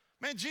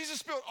 Man, Jesus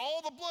spilled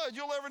all the blood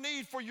you'll ever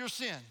need for your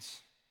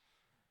sins.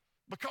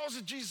 Because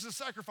of Jesus'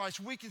 sacrifice,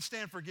 we can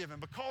stand forgiven.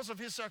 Because of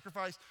his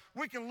sacrifice,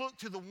 we can look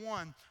to the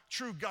one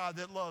true God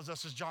that loves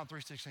us, as John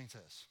 3:16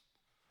 says.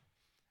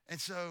 And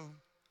so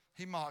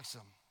he mocks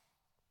them.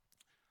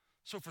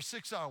 So for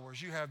 6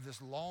 hours, you have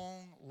this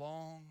long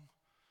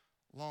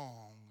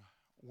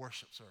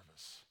worship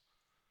service.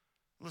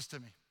 Listen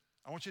to me.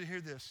 I want you to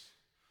hear this.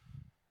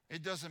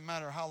 It doesn't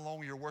matter how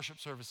long your worship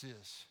service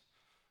is.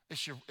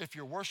 If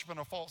you're worshiping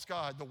a false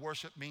god, the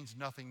worship means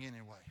nothing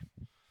anyway.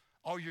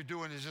 All you're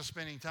doing is just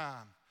spending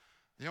time.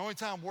 The only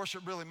time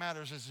worship really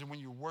matters is when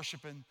you're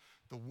worshiping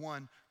the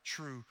one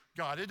true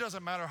God. It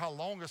doesn't matter how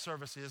long a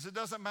service is. It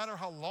doesn't matter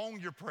how long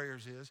your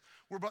prayers is.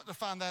 We're about to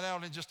find that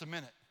out in just a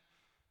minute.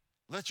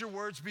 Let your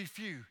words be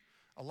few.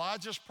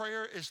 Elijah's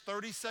prayer is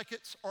 30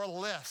 seconds or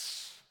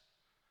less,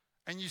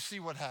 and you see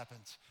what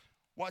happens.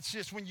 Watch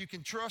this. When you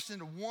can trust in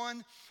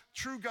one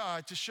true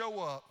God to show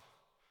up,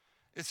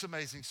 it's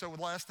amazing. So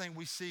the last thing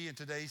we see in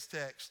today's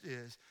text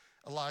is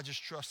Elijah's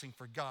trusting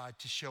for God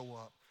to show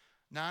up.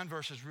 9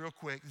 verses real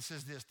quick. It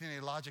says this. Then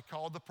Elijah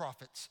called the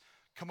prophets.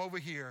 Come over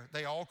here.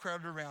 They all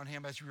crowded around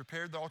him as he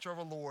repaired the altar of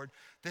the Lord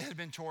that had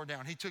been torn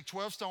down. He took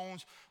 12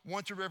 stones,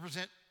 one to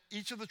represent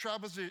each of the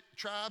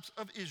tribes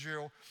of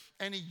Israel,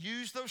 and he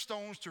used those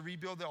stones to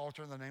rebuild the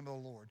altar in the name of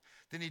the Lord.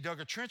 Then he dug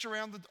a trench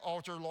around the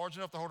altar large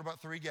enough to hold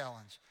about 3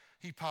 gallons.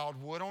 He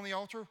piled wood on the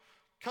altar,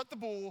 cut the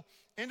bull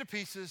into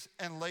pieces,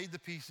 and laid the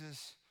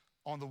pieces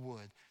on the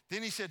wood.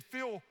 Then he said,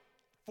 fill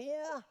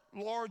 4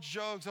 large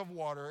jugs of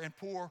water and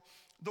pour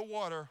the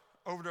water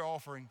over the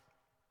offering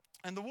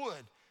and the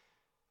wood.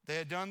 They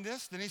had done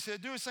this. Then he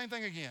said, do the same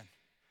thing again.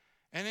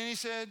 And then he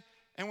said,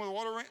 and when the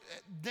water ran,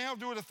 now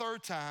do it a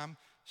third time.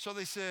 So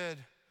they said,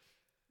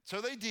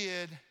 so they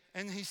did.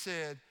 And he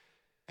said,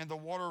 and the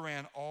water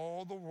ran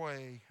all the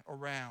way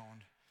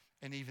around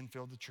and even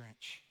filled the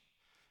trench.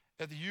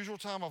 At the usual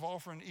time of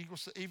offering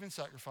even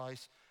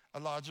sacrifice,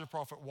 Elijah the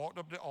prophet walked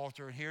up to the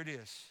altar, and here it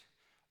is.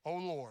 O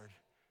Lord,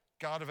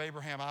 God of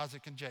Abraham,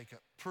 Isaac, and Jacob,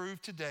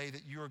 prove today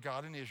that you are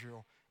God in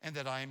Israel and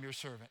that I am your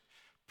servant.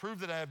 Prove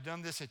that I have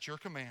done this at your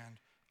command.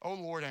 O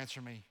Lord,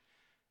 answer me.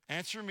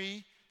 Answer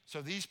me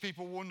so these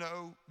people will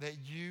know that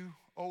you,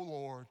 O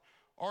Lord,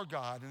 are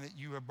God and that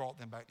you have brought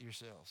them back to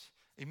yourselves.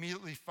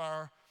 Immediately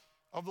fire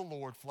of the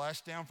Lord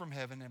flashed down from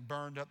heaven and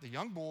burned up the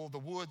young bull, the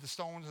wood, the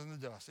stones, and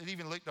the dust. It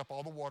even licked up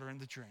all the water in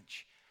the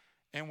trench.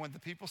 And when the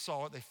people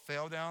saw it, they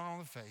fell down on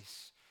the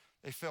face.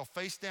 They fell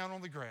face down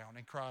on the ground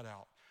and cried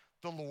out,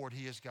 the Lord,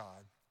 he is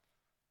God.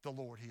 The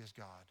Lord, he is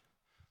God.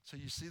 So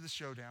you see the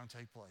showdown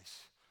take place.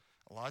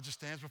 Elijah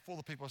stands before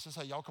the people and says,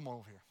 hey, y'all come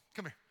over here.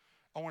 Come here.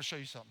 I want to show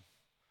you something.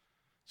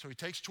 So he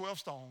takes 12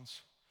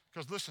 stones,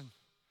 because listen,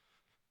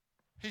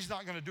 he's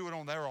not going to do it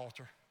on their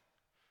altar.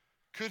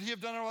 Could he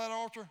have done it on that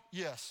altar?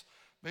 Yes.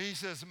 But he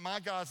says, my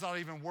God's not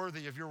even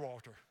worthy of your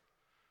altar.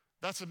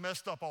 That's a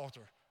messed up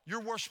altar.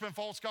 You're worshiping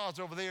false gods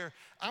over there.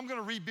 I'm going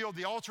to rebuild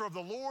the altar of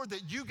the Lord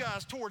that you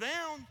guys tore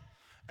down,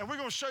 and we're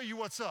going to show you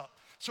what's up.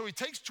 So he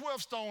takes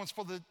 12 stones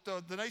for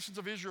the nations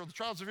of Israel, the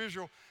tribes of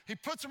Israel. He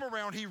puts them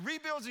around. He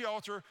rebuilds the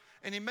altar,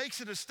 and he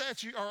makes it a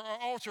statue or an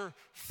altar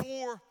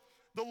for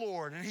the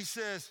Lord. And he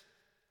says,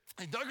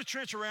 he dug a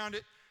trench around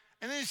it,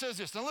 and then he says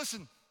this. Now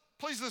listen,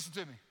 please listen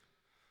to me.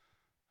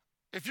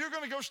 If you're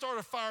going to go start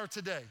a fire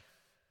today,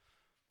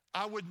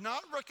 I would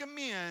not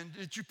recommend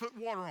that you put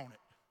water on it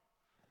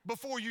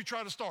before you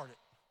try to start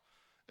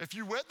it. If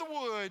you wet the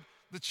wood,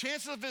 the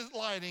chances of it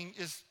lighting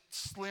is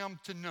slim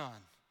to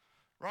none,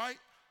 right?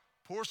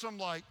 Pour some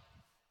like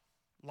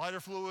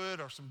lighter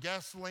fluid or some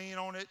gasoline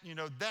on it. You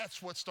know,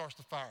 that's what starts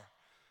the fire,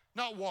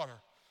 not water.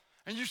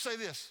 And you say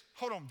this,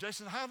 hold on,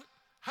 Jason, how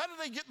did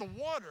they get the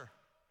water?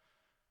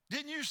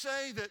 Didn't you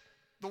say that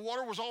the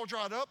water was all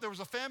dried up? There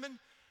was a famine?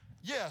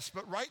 Yes,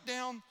 but right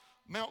down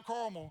Mount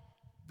Carmel,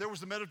 there was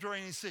the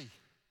Mediterranean Sea.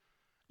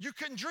 You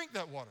couldn't drink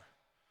that water.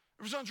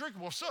 It was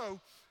undrinkable. So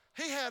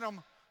he had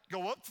them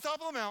go up the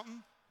top of the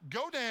mountain,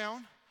 go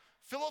down,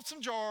 fill up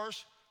some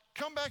jars,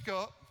 come back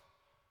up.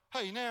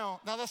 Hey, now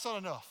that's not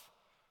enough.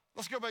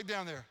 Let's go back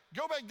down there.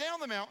 Go back down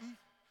the mountain,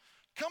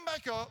 come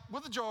back up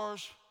with the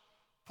jars,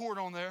 pour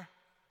it on there.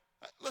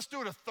 Let's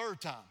do it a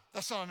third time.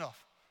 That's not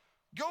enough.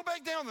 Go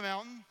back down the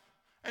mountain,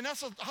 and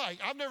that's a hike.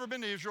 I've never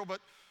been to Israel, but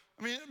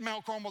I mean,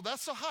 Mount Carmel,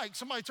 that's a hike.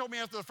 Somebody told me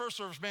after the first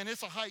service, man,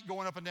 it's a hike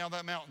going up and down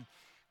that mountain.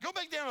 Go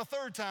back down a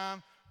third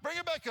time, bring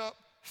it back up,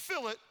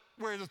 fill it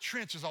where the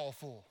trench is all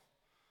full.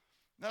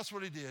 That's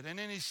what he did. And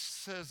then he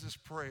says this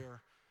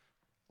prayer,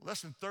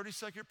 less than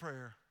 30-second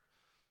prayer.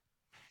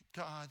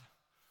 God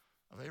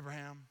of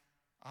Abraham,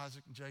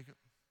 Isaac, and Jacob,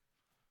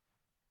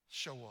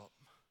 show up.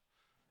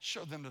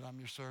 Show them that I'm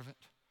your servant.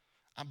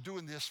 I'm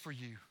doing this for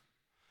you.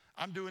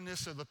 I'm doing this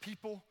so the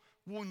people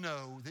will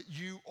know that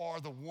you are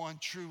the one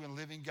true and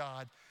living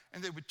God,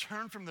 and they would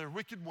turn from their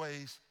wicked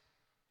ways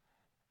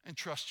and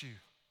trust you.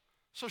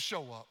 So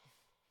show up.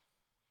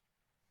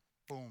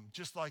 Boom,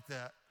 just like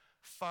that.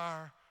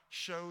 Fire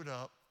showed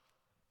up,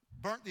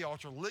 burnt the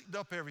altar, licked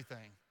up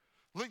everything,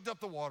 licked up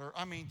the water.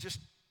 I mean, just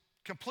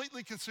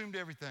completely consumed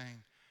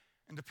everything.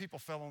 And the people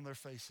fell on their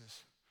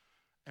faces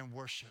and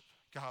worshiped.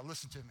 God,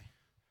 listen to me.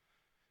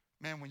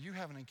 Man, when you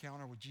have an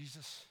encounter with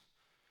Jesus,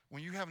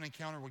 when you have an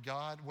encounter with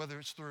God, whether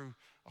it's through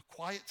a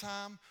quiet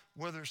time,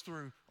 whether it's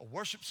through a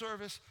worship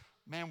service,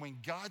 man, when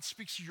God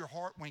speaks to your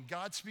heart, when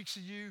God speaks to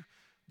you,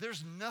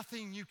 there's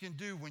nothing you can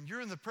do. When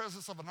you're in the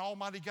presence of an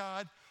almighty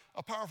God,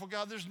 a powerful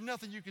God, there's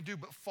nothing you can do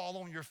but fall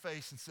on your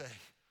face and say,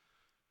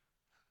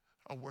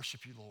 I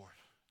worship you, Lord.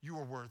 You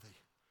are worthy.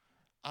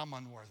 I'm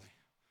unworthy.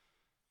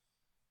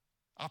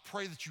 I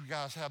pray that you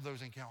guys have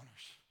those encounters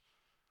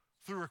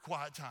through a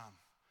quiet time,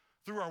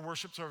 through our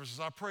worship services.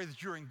 I pray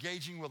that you're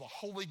engaging with a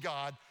holy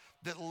God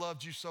that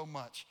loved you so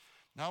much,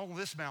 not on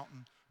this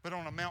mountain, but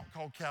on a mountain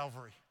called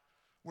Calvary,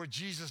 where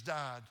Jesus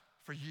died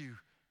for you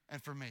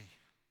and for me.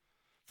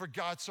 For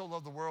God so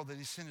loved the world that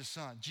he sent his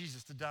son,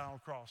 Jesus, to die on the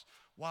cross.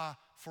 Why?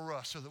 For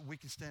us, so that we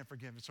can stand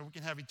forgiven, so we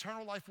can have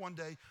eternal life one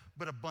day,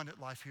 but abundant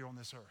life here on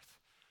this earth.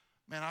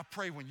 Man, I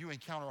pray when you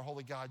encounter a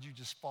holy God, you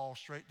just fall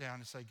straight down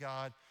and say,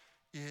 God,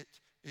 it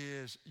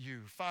is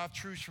you. 5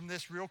 truths from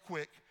this real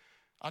quick.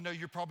 I know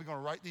you're probably going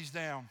to write these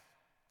down.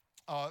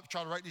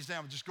 Try to write these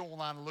down, but just go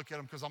online and look at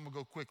them because I'm going to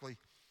go quickly.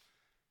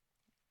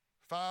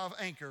 5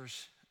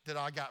 anchors that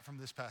I got from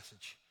this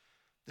passage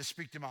that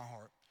speak to my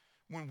heart.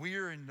 When we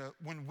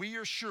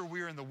are sure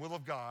we are in the will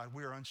of God,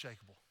 we are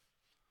unshakable.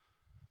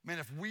 Man,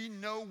 if we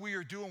know we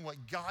are doing what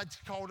God's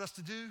called us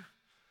to do,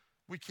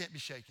 we can't be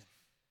shaken.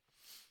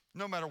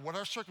 No matter what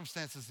our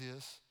circumstances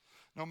is,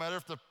 no matter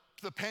if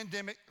the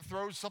pandemic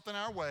throws something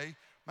our way,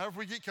 no matter if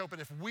we get killed, but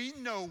if we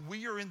know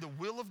we are in the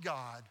will of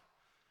God,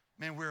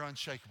 man, we're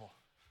unshakable.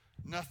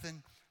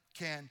 Nothing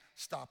can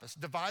stop us.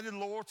 Divided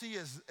loyalty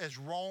is as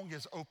wrong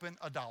as open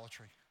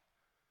idolatry.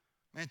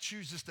 Man,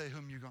 choose this day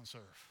whom you're going to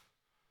serve.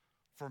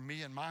 For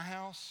me and my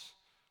house,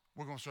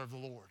 we're going to serve the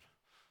Lord.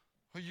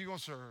 Who are you going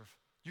to serve?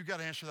 You got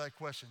to answer that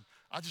question.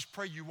 I just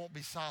pray you won't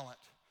be silent.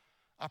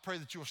 I pray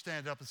that you will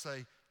stand up and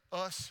say,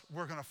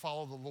 we're going to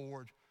follow the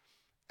Lord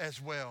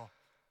as well.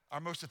 Our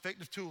most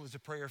effective tool is a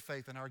prayer of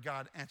faith, and our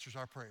God answers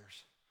our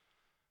prayers.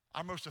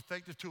 Our most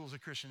effective tool as a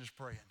Christian is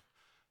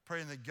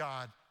praying that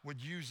God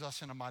would use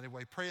us in a mighty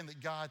way, praying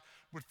that God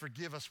would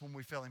forgive us when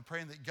we fail him,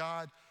 praying that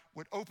God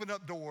would open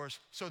up doors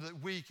so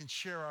that we can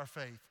share our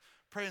faith,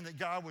 praying that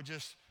God would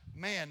just,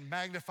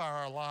 magnify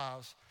our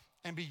lives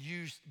and be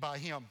used by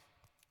him.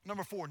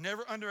 Number 4,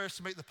 never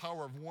underestimate the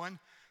power of one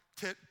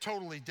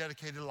totally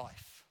dedicated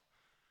life.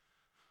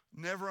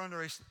 Never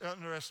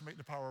underestimate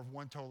the power of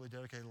one totally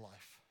dedicated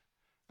life.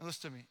 And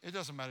listen to me, it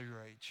doesn't matter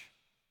your age.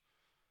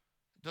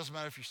 It doesn't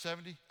matter if you're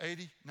 70,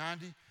 80,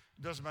 90. It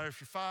doesn't matter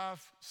if you're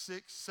 5,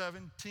 6,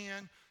 7,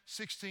 10,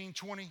 16,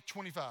 20,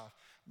 25.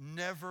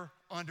 Never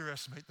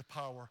underestimate the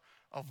power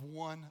of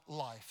one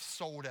life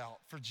sold out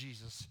for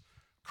Jesus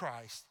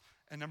Christ.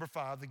 And number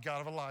 5, the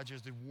God of Elijah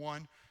is the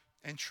one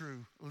and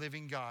true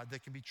living God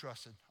that can be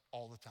trusted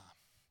all the time.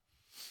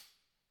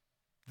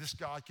 This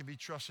God can be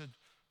trusted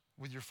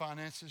with your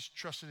finances,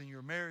 trusted in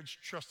your marriage,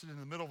 trusted in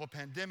the middle of a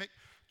pandemic,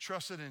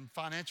 trusted in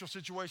financial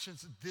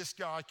situations. This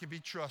God can be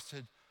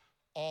trusted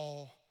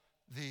all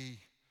the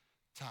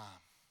time.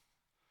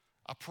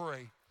 I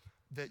pray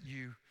that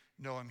you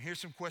know him. Here's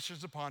some questions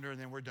to ponder, and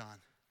then we're done.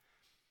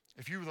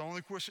 If you were the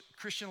only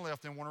Christian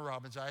left in Warner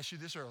Robins, I asked you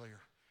this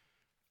earlier.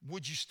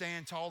 Would you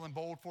stand tall and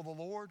bold for the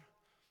Lord,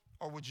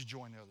 or would you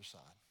join the other side?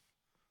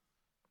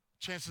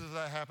 Chances of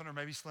that happening are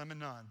maybe slim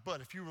and none.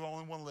 But if you were the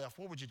only one left,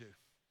 what would you do?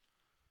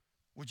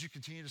 Would you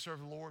continue to serve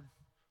the Lord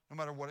no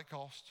matter what it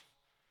cost?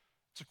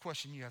 It's a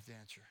question you have to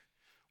answer.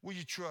 Will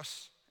you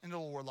trust in the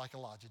Lord like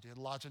Elijah did?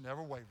 Elijah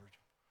never wavered.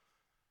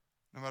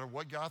 No matter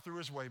what God threw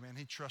his way, man,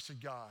 he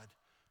trusted God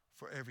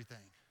for everything.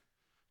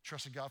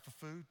 Trusted God for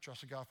food,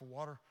 trusted God for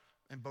water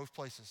in both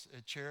places,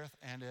 at Cherith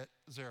and at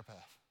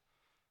Zarephath.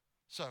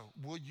 So,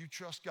 will you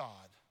trust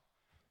God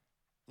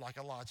like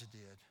Elijah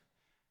did?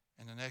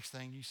 And the next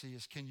thing you see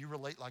is, can you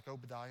relate like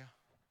Obadiah?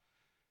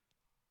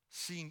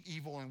 Seeing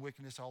evil and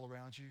wickedness all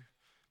around you.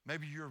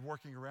 Maybe you're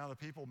working around the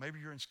people. Maybe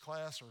you're in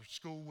class or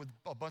school with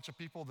a bunch of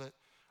people that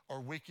are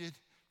wicked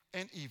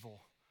and evil.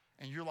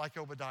 And you're like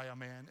Obadiah,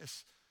 man.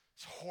 It's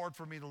hard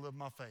for me to live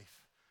my faith.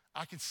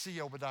 I can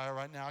see Obadiah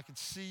right now. I can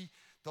see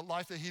the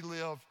life that he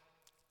lived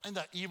in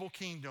that evil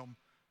kingdom.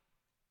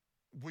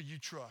 Will you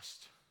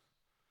trust?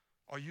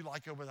 Are you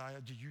like Obadiah?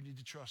 Do you need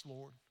to trust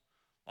Lord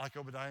like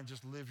Obadiah and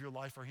just live your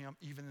life for him,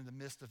 even in the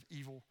midst of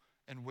evil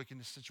and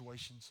wickedness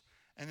situations?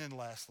 And then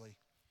lastly,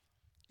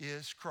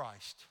 is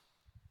Christ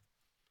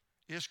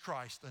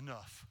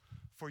enough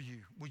for you?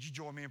 Would you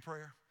join me in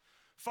prayer?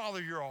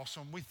 Father, you're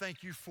awesome. We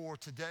thank you for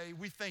today.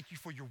 We thank you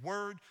for your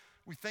word.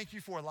 We thank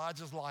you for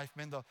Elijah's life,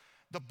 man,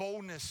 the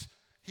boldness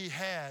he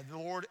had,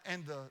 Lord,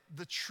 and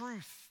the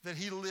truth that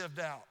he lived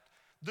out,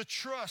 the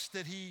trust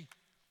that he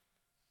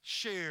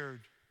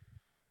shared,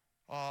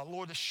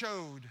 Lord, that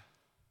showed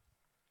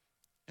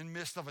in the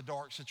midst of a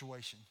dark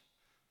situation.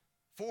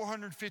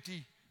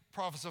 450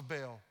 prophets of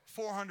Baal,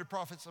 400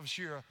 prophets of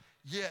Asherah,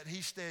 yet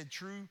he stayed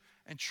true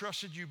and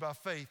trusted you by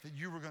faith that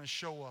you were going to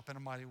show up in a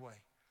mighty way.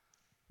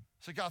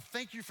 So God,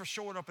 thank you for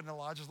showing up in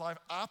Elijah's life.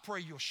 I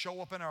pray you'll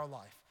show up in our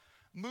life.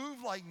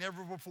 Move like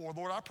never before.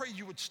 Lord, I pray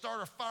you would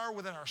start a fire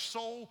within our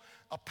soul,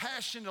 a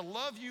passion to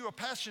love you, a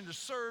passion to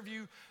serve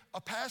you, a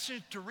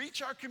passion to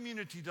reach our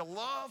community, to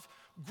love,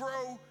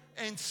 grow,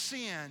 and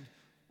send,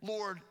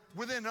 Lord,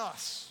 within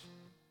us.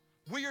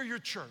 We are your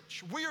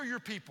church. We are your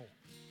people.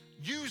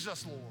 Use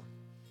us, Lord.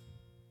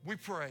 We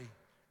pray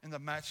in the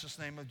matchless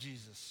name of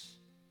Jesus.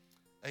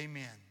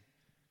 Amen.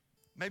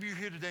 Maybe you're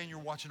here today and you're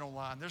watching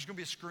online. There's going to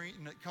be a screen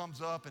that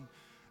comes up, and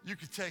you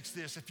can text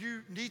this. If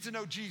you need to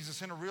know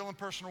Jesus in a real and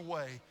personal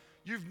way,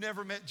 you've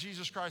never met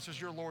Jesus Christ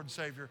as your Lord and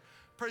Savior,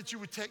 pray that you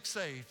would text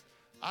SAVED.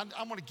 I'm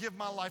going to give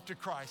my life to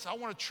Christ. I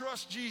want to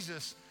trust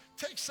Jesus.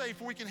 Text SAVED,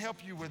 we can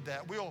help you with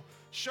that. We'll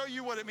show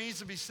you what it means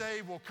to be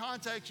saved. We'll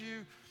contact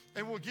you,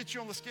 and we'll get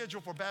you on the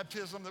schedule for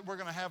baptism, that we're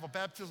going to have a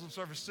baptism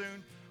service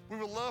soon. We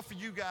would love for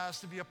you guys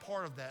to be a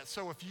part of that.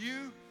 So if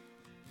you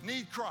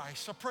need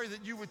Christ, I pray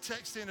that you would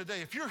text in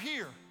today. If you're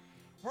here,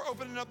 we're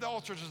opening up the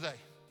altar today.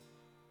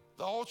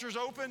 The altar's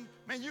open.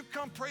 Man, you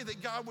come pray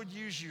that God would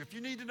use you. If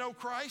you need to know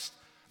Christ,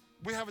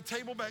 we have a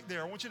table back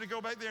there. I want you to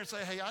go back there and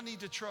say, hey, I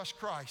need to trust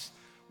Christ.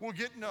 We'll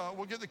get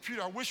the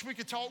computer. I wish we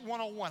could talk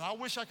one-on-one. I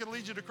wish I could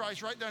lead you to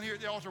Christ right down here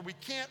at the altar. We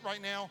can't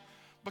right now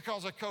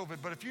because of COVID.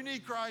 But if you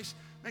need Christ,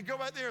 then go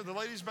back there. The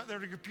ladies back there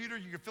at the computer,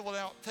 you can fill it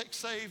out,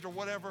 text SAVED or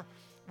whatever.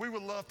 We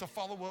would love to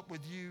follow up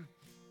with you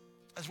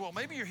as well.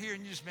 Maybe you're here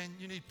and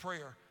you need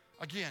prayer.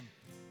 Again,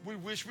 we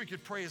wish we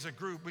could pray as a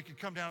group. We could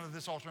come down to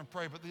this altar and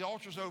pray, but the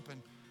altar's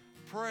open.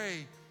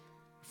 Pray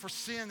for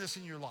sin that's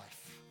in your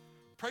life.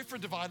 Pray for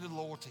divided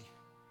loyalty.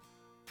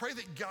 Pray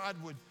that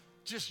God would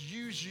just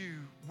use you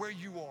where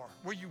you are,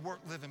 where you work,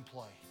 live, and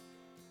play.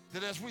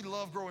 That as we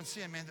love, grow, and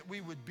sin, man, that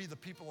we would be the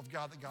people of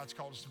God that God's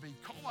called us to be.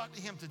 Call out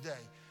to him today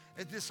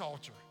at this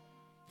altar.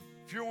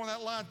 If you're on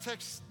that line,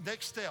 text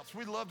next steps.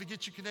 We'd love to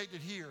get you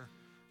connected here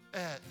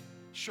at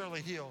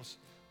Shirley Hills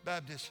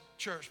Baptist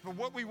Church. But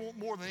what we want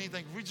more than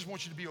anything, we just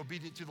want you to be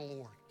obedient to the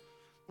Lord.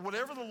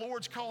 Whatever the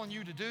Lord's calling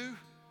you to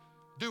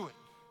do it.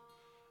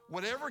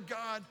 Whatever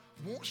God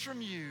wants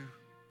from you,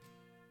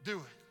 do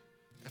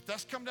it. If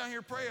that's come down here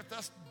and pray, if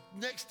that's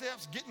next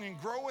steps, getting and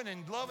growing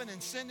and loving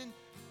and sending,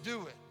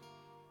 do it.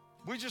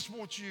 We just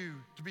want you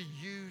to be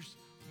used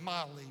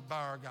mightily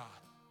by our God.